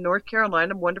 one from North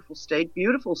Carolina, wonderful state,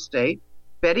 beautiful state.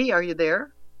 Betty, are you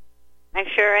there? I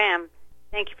sure am.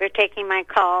 Thank you for taking my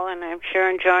call, and I'm sure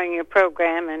enjoying your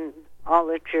program and all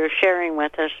that you're sharing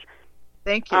with us.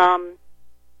 Thank you.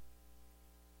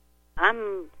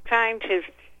 I'm trying to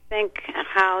think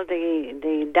how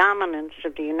the dominance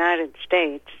of the United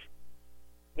States,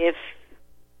 if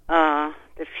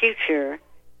the future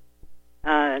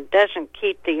doesn't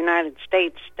keep the United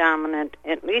States dominant,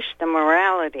 at least the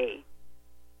morality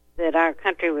that our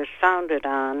country was founded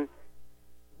on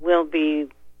will be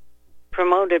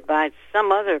promoted by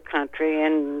some other country,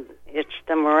 and it's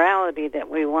the morality that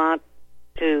we want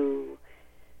to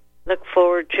look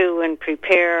forward to and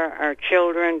prepare our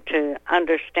children to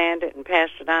understand it and pass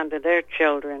it on to their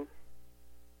children.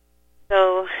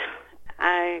 So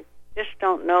I just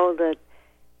don't know that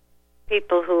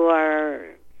people who are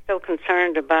so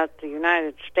concerned about the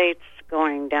United States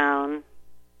going down,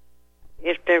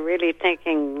 if they're really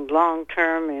thinking long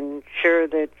term and sure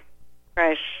that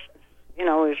Christ, you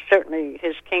know, is certainly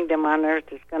his kingdom on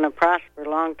earth is going to prosper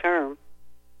long term.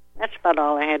 That's about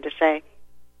all I had to say.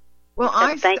 Well,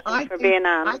 so thank you for being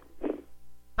on.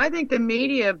 I think the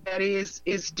media, Betty,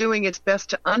 is doing its best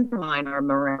to undermine our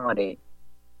morality.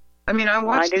 I mean, I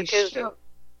watch these shows.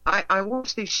 I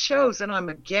watch these shows and I'm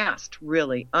aghast,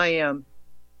 really. I am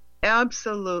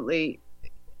absolutely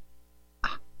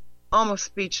almost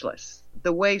speechless.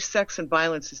 The way sex and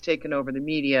violence has taken over the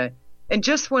media. And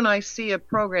just when I see a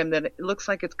program that it looks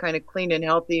like it's kind of clean and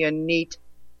healthy and neat,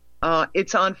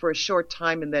 it's on for a short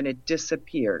time and then it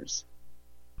disappears.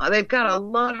 They've got a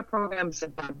lot of programs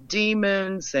about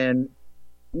demons and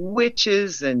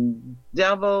witches and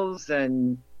devils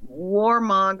and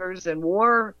warmongers and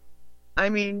war. I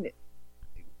mean,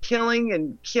 killing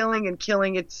and killing and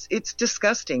killing. It's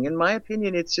disgusting. In my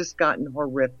opinion, it's just gotten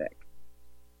horrific.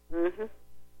 Mhm.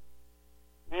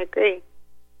 I agree.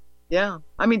 Yeah.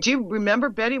 I mean, do you remember,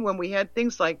 Betty, when we had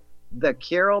things like the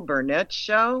Carol Burnett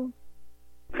show?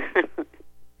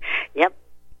 Yep.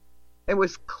 It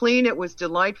was clean. It was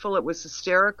delightful. It was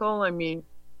hysterical. I mean,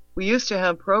 we used to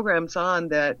have programs on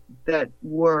that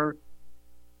were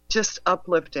just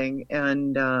uplifting,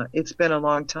 and it's been a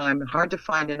long time. Hard to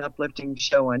find an uplifting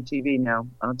show on TV now,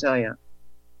 I'll tell you.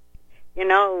 You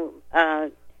know,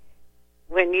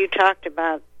 when you talked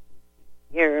about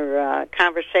your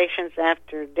conversations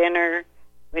after dinner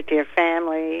with your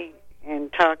family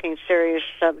and talking serious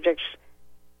subjects,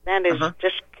 that is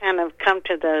just kind of come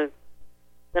to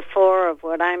the fore of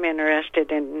what I'm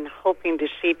interested in, hoping to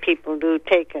see people do.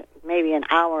 Take maybe an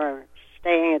hour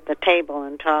staying at the table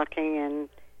and talking and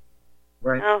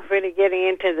really getting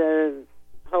into the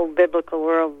whole biblical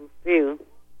worldview.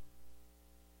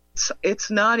 It's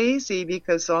not easy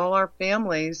because all our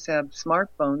families have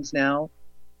smartphones now.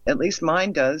 At least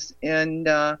mine does. And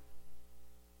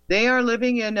they are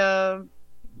living in a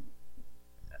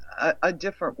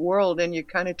different world, and you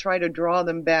kind of try to draw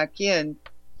them back in.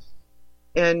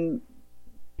 And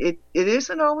it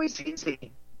isn't always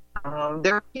easy.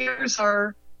 Their peers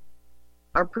are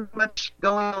pretty much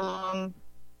going along,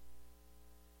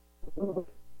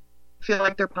 feel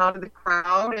like they're part of the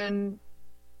crowd, and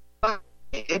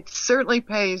it certainly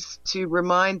pays to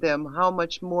remind them how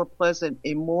much more pleasant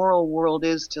a moral world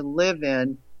is to live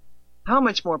in, how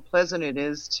much more pleasant it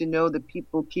is to know that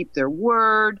people keep their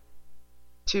word,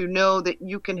 to know that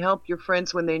you can help your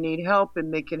friends when they need help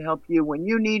and they can help you when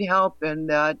you need help, and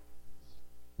that,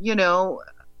 you know,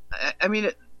 I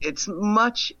mean, it's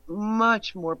much,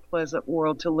 much more pleasant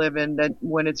world to live in that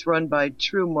when it's run by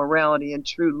true morality and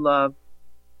true love,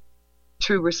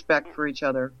 true respect for each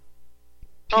other.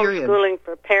 Period. Homeschooling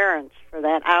for parents for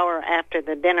that hour after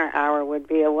the dinner hour would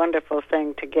be a wonderful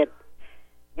thing to get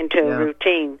into a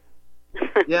routine.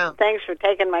 Yeah. Thanks for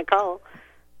taking my call.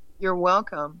 You're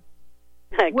welcome.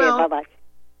 Okay, bye-bye.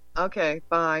 Okay,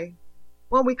 bye.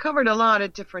 Well, we covered a lot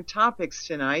of different topics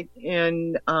tonight,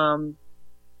 and a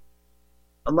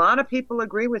lot of people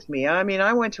agree with me. I mean,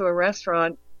 I went to a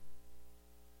restaurant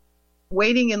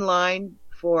waiting in line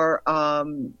for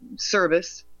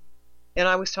service, and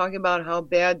I was talking about how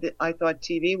bad I thought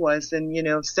TV was, and, you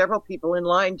know, several people in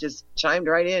line just chimed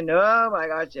right in. Oh, my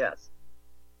gosh, yes.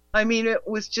 I mean, it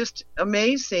was just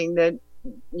amazing that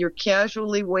you're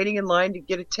casually waiting in line to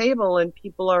get a table, and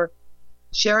people are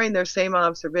sharing their same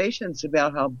observations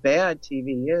about how bad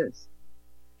TV is.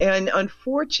 And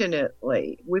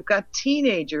unfortunately, we've got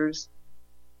teenagers.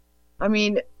 I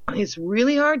mean, it's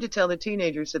really hard to tell the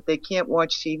teenagers that they can't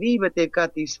watch TV, but they've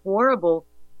got these horrible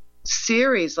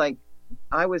series like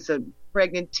I Was a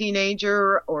Pregnant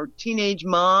Teenager or Teenage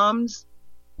Moms.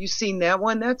 You seen that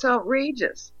one? That's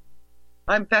outrageous.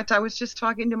 In fact, I was just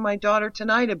talking to my daughter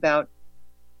tonight about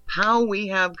how we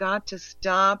have got to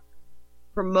stop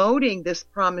promoting this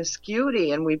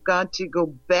promiscuity, and we've got to go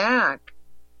back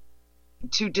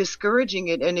to discouraging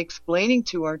it and explaining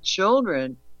to our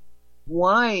children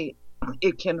why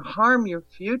it can harm your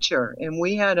future. And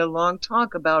we had a long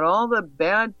talk about all the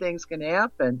bad things can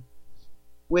happen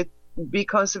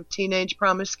because of teenage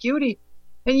promiscuity.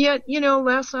 And yet, you know,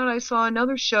 last night I saw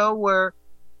another show where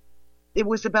it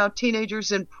was about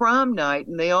teenagers in prom night,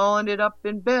 and they all ended up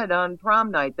in bed on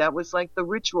prom night. That was like the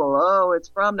ritual. Oh, it's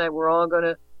prom night. We're all going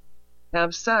to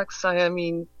have sex. I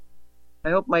mean,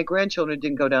 I hope my grandchildren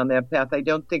didn't go down that path. I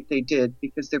don't think they did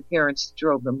because their parents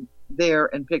drove them there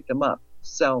and picked them up.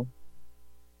 So,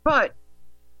 but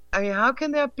I mean, how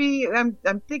can that be? I'm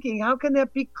thinking, how can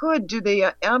that be good? Do they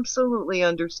absolutely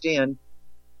understand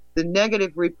the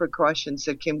negative repercussions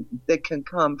that can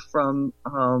come from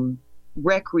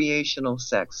recreational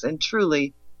sex? And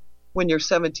truly, when you're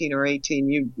 17 or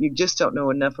 18, you just don't know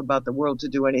enough about the world to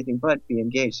do anything but be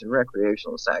engaged in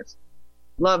recreational sex.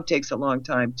 Love takes a long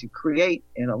time to create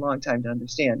and a long time to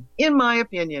understand, in my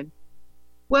opinion.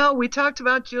 Well, we talked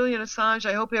about Julian Assange.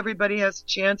 I hope everybody has a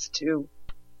chance to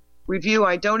review.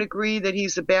 I don't agree that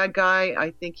he's a bad guy.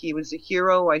 I think he was a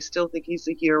hero. I still think he's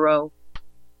a hero.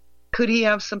 Could he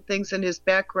have some things in his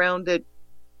background that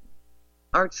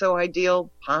aren't so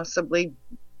ideal? Possibly.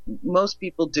 Most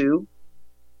people do.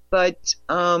 But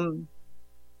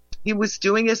he was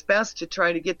doing his best to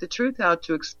try to get the truth out,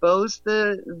 to expose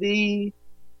the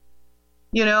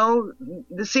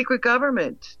secret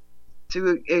government,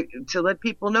 to let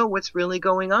people know what's really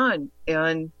going on.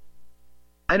 And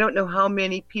I don't know how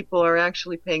many people are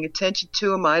actually paying attention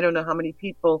to him. I don't know how many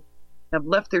people have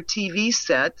left their TV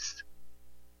sets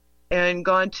and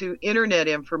gone to internet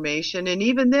information. And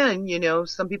even then,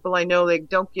 some people I know, they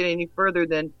don't get any further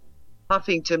than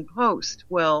Huffington Post.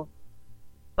 Well,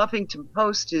 Huffington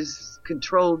Post is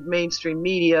controlled mainstream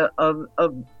media of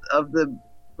the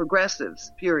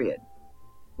progressives, period.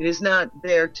 It is not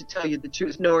there to tell you the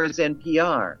truth, nor is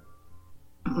NPR.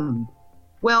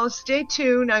 Well, stay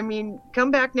tuned.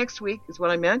 Come back next week is what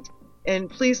I meant. And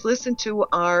please listen to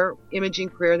our imaging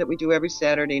prayer that we do every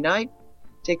Saturday night.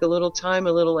 Take a little time,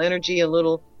 a little energy, a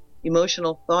little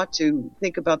emotional thought to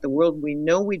think about the world we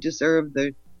know we deserve,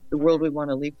 the world we want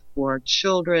to leave for our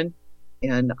children.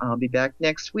 And I'll be back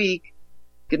next week.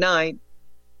 Good night.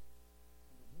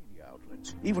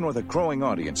 Even with a growing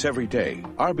audience every day,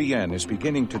 RBN is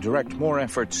beginning to direct more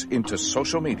efforts into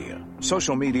social media.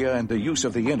 Social media and the use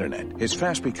of the internet is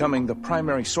fast becoming the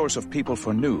primary source of people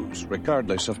for news,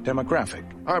 regardless of demographic.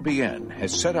 RBN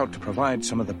has set out to provide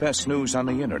some of the best news on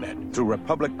the internet through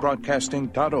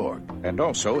republicbroadcasting.org, and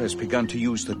also has begun to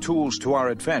use the tools to our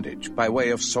advantage by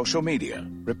way of social media.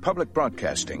 Republic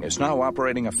Broadcasting is now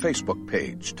operating a Facebook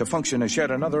page to function as yet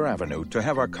another avenue to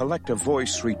have our collective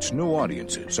voice reach new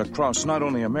audiences across not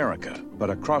only America, but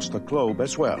across the globe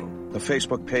as well. The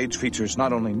Facebook page features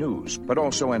not only news, but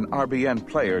also an RBN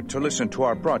player to listen to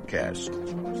our broadcasts.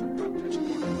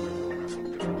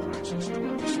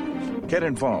 Get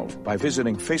involved by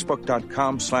visiting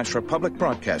facebook.com/Republic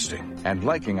Broadcasting and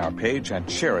liking our page and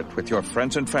share it with your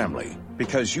friends and family,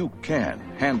 because you can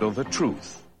handle the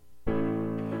truth.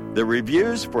 The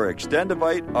reviews for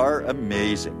Extendivite are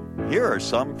amazing. Here are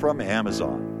some from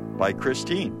Amazon. By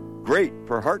Christine. Great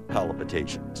for heart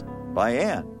palpitations. By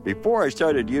Ann. Before I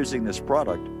started using this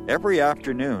product, every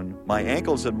afternoon my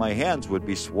ankles and my hands would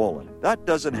be swollen. That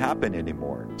doesn't happen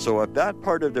anymore. So if that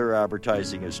part of their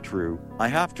advertising is true, I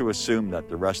have to assume that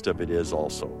the rest of it is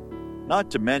also.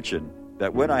 Not to mention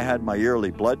that when I had my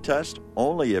yearly blood test,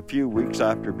 only a few weeks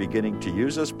after beginning to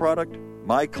use this product,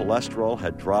 my cholesterol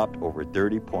had dropped over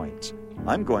 30 points.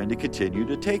 I'm going to continue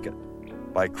to take it.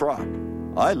 By Croc.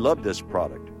 I love this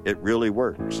product. It really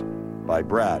works. By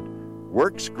Brad.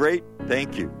 Works great,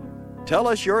 thank you. Tell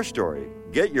us your story.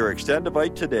 Get your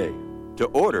Extendivite today. To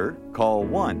order, call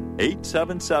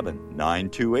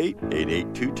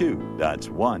 1-877-928-8822. That's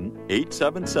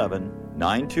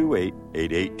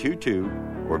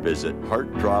 1-877-928-8822. Or visit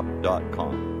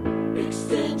heartdrop.com.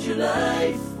 Extend your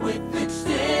life with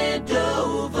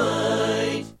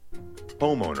Extendovite.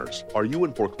 Homeowners, are you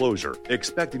in foreclosure,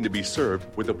 expecting to be served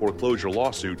with a foreclosure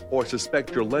lawsuit, or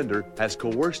suspect your lender has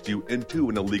coerced you into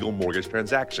an illegal mortgage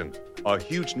transaction? A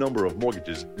huge number of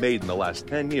mortgages made in the last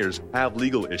 10 years have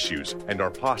legal issues and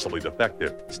are possibly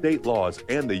defective. State laws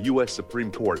and the U.S.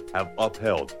 Supreme Court have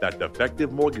upheld that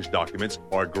defective mortgage documents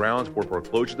are grounds for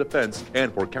foreclosure defense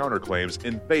and for counterclaims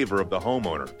in favor of the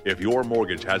homeowner. If your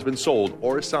mortgage has been sold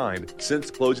or assigned since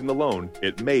closing the loan,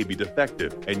 it may be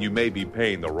defective, and you may be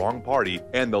paying the wrong party,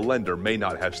 and the lender may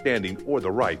not have standing or the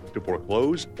right to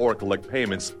foreclose or collect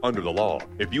payments under the law.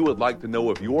 If you would like to know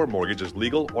if your mortgage is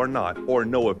legal or not, or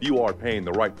know if you are paying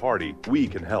the right party, we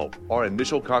can help. Our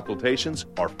initial consultations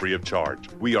are free of charge.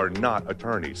 We are not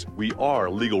attorneys. We are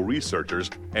legal researchers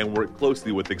and work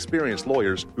closely with experienced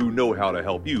lawyers who know how to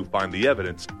help you find the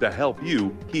evidence to help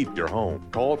you keep your home.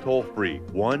 Call toll-free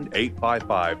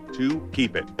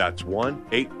 1-855-2-KEEP-IT. That's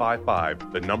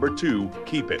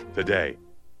 1-855-2-KEEP-IT today.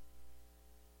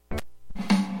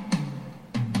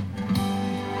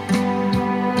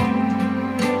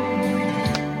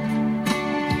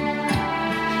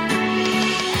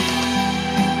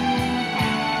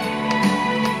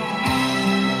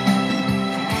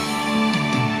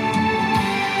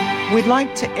 We'd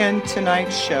like to end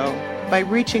tonight's show by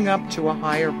reaching up to a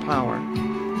higher power,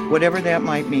 whatever that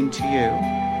might mean to you,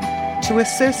 to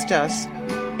assist us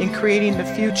in creating the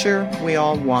future we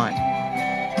all want.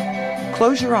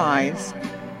 Close your eyes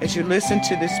as you listen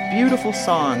to this beautiful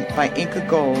song by Inca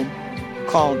Gold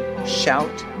called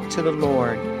Shout to the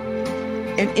Lord,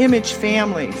 and image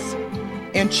families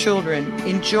and children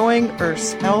enjoying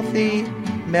Earth's healthy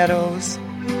meadows,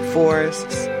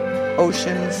 forests,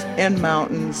 oceans, and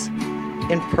mountains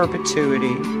in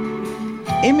perpetuity.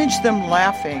 Image them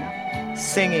laughing,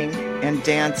 singing, and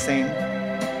dancing.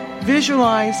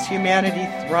 Visualize humanity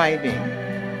thriving,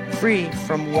 free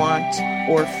from want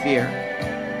or fear.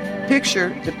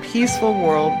 Picture the peaceful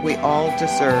world we all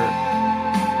deserve.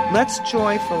 Let's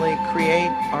joyfully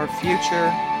create our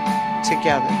future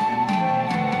together.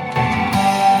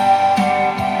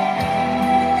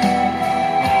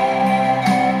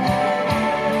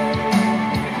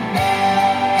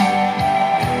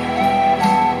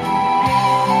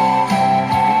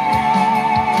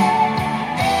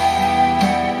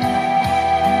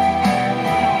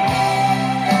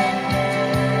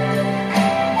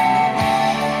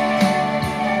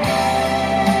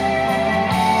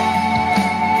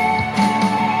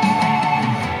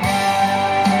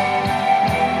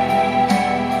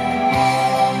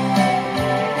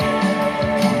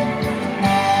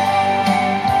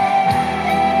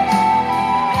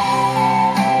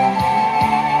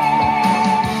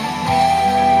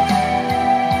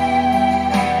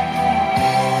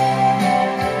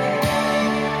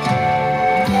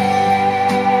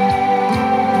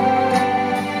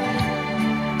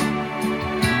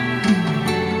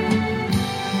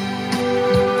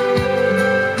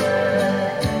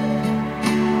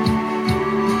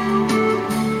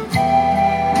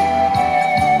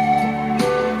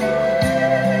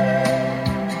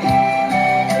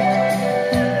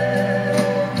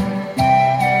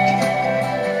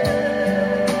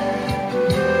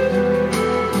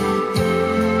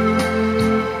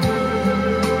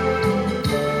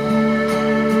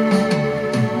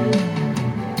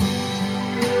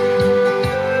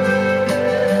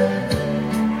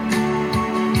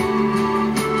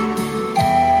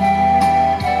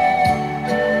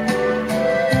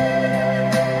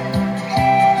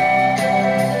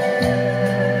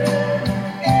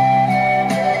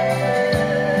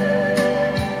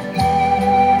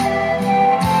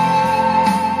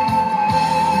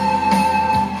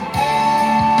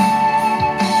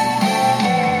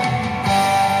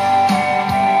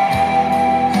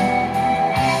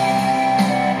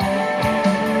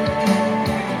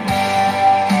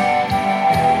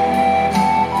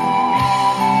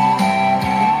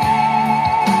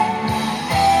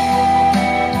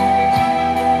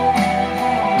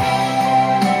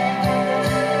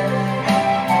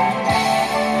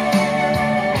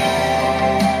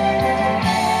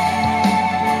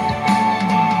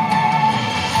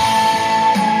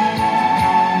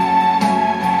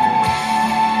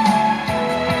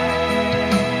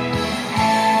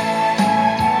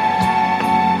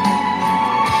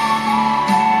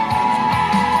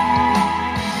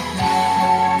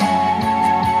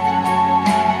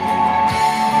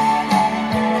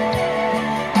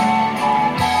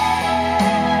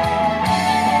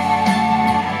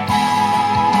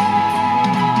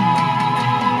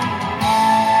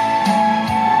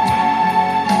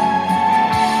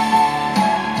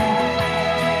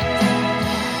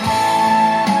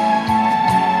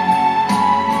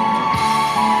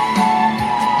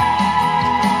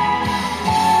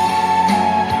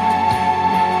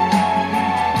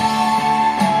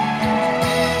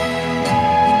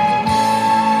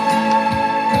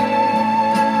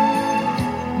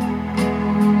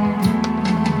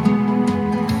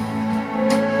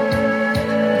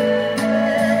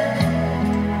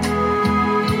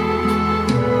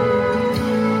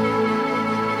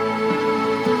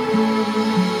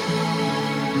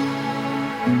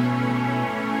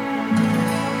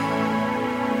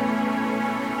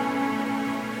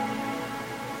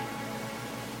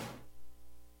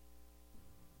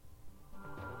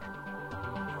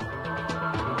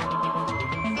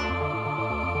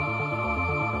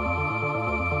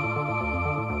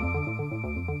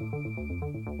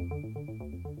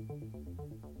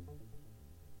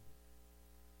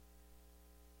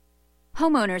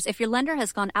 Homeowners, if your lender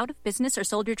has gone out of business or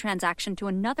sold your transaction to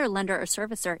another lender or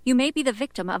servicer, you may be the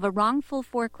victim of a wrongful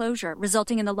foreclosure,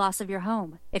 resulting in the loss of your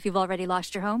home. If you've already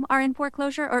lost your home, are in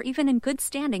foreclosure, or even in good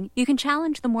standing, you can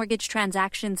challenge the mortgage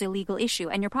transaction's illegal issue,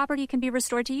 and your property can be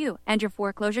restored to you, and your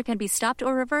foreclosure can be stopped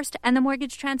or reversed, and the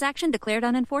mortgage transaction declared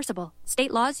unenforceable. State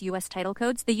laws, U.S. title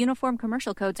codes, the Uniform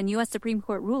Commercial Codes, and U.S. Supreme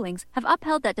Court rulings have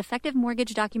upheld that defective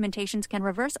mortgage documentations can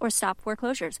reverse or stop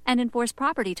foreclosures and enforce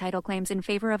property title claims in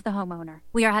favor of the homeowner.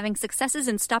 We are having successes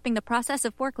in stopping the process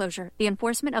of foreclosure, the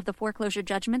enforcement of the foreclosure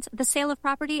judgments, the sale of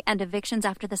property, and evictions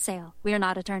after the sale. We are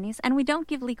not attorneys, and we don't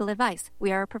give legal advice.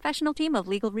 We are a professional team of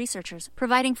legal researchers,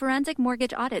 providing forensic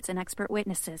mortgage audits and expert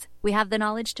witnesses. We have the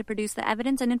knowledge to produce the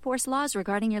evidence and enforce laws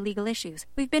regarding your legal issues.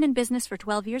 We've been in business for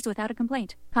 12 years without a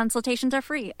complaint. Consultations are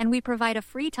free, and we provide a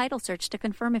free title search to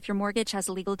confirm if your mortgage has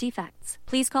legal defects.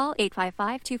 Please call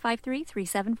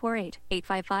 855-253-3748.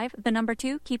 855,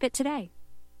 2, keep it today.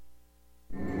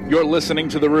 You're listening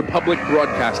to the Republic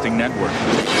Broadcasting Network,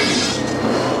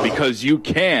 because you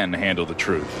can handle the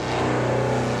truth.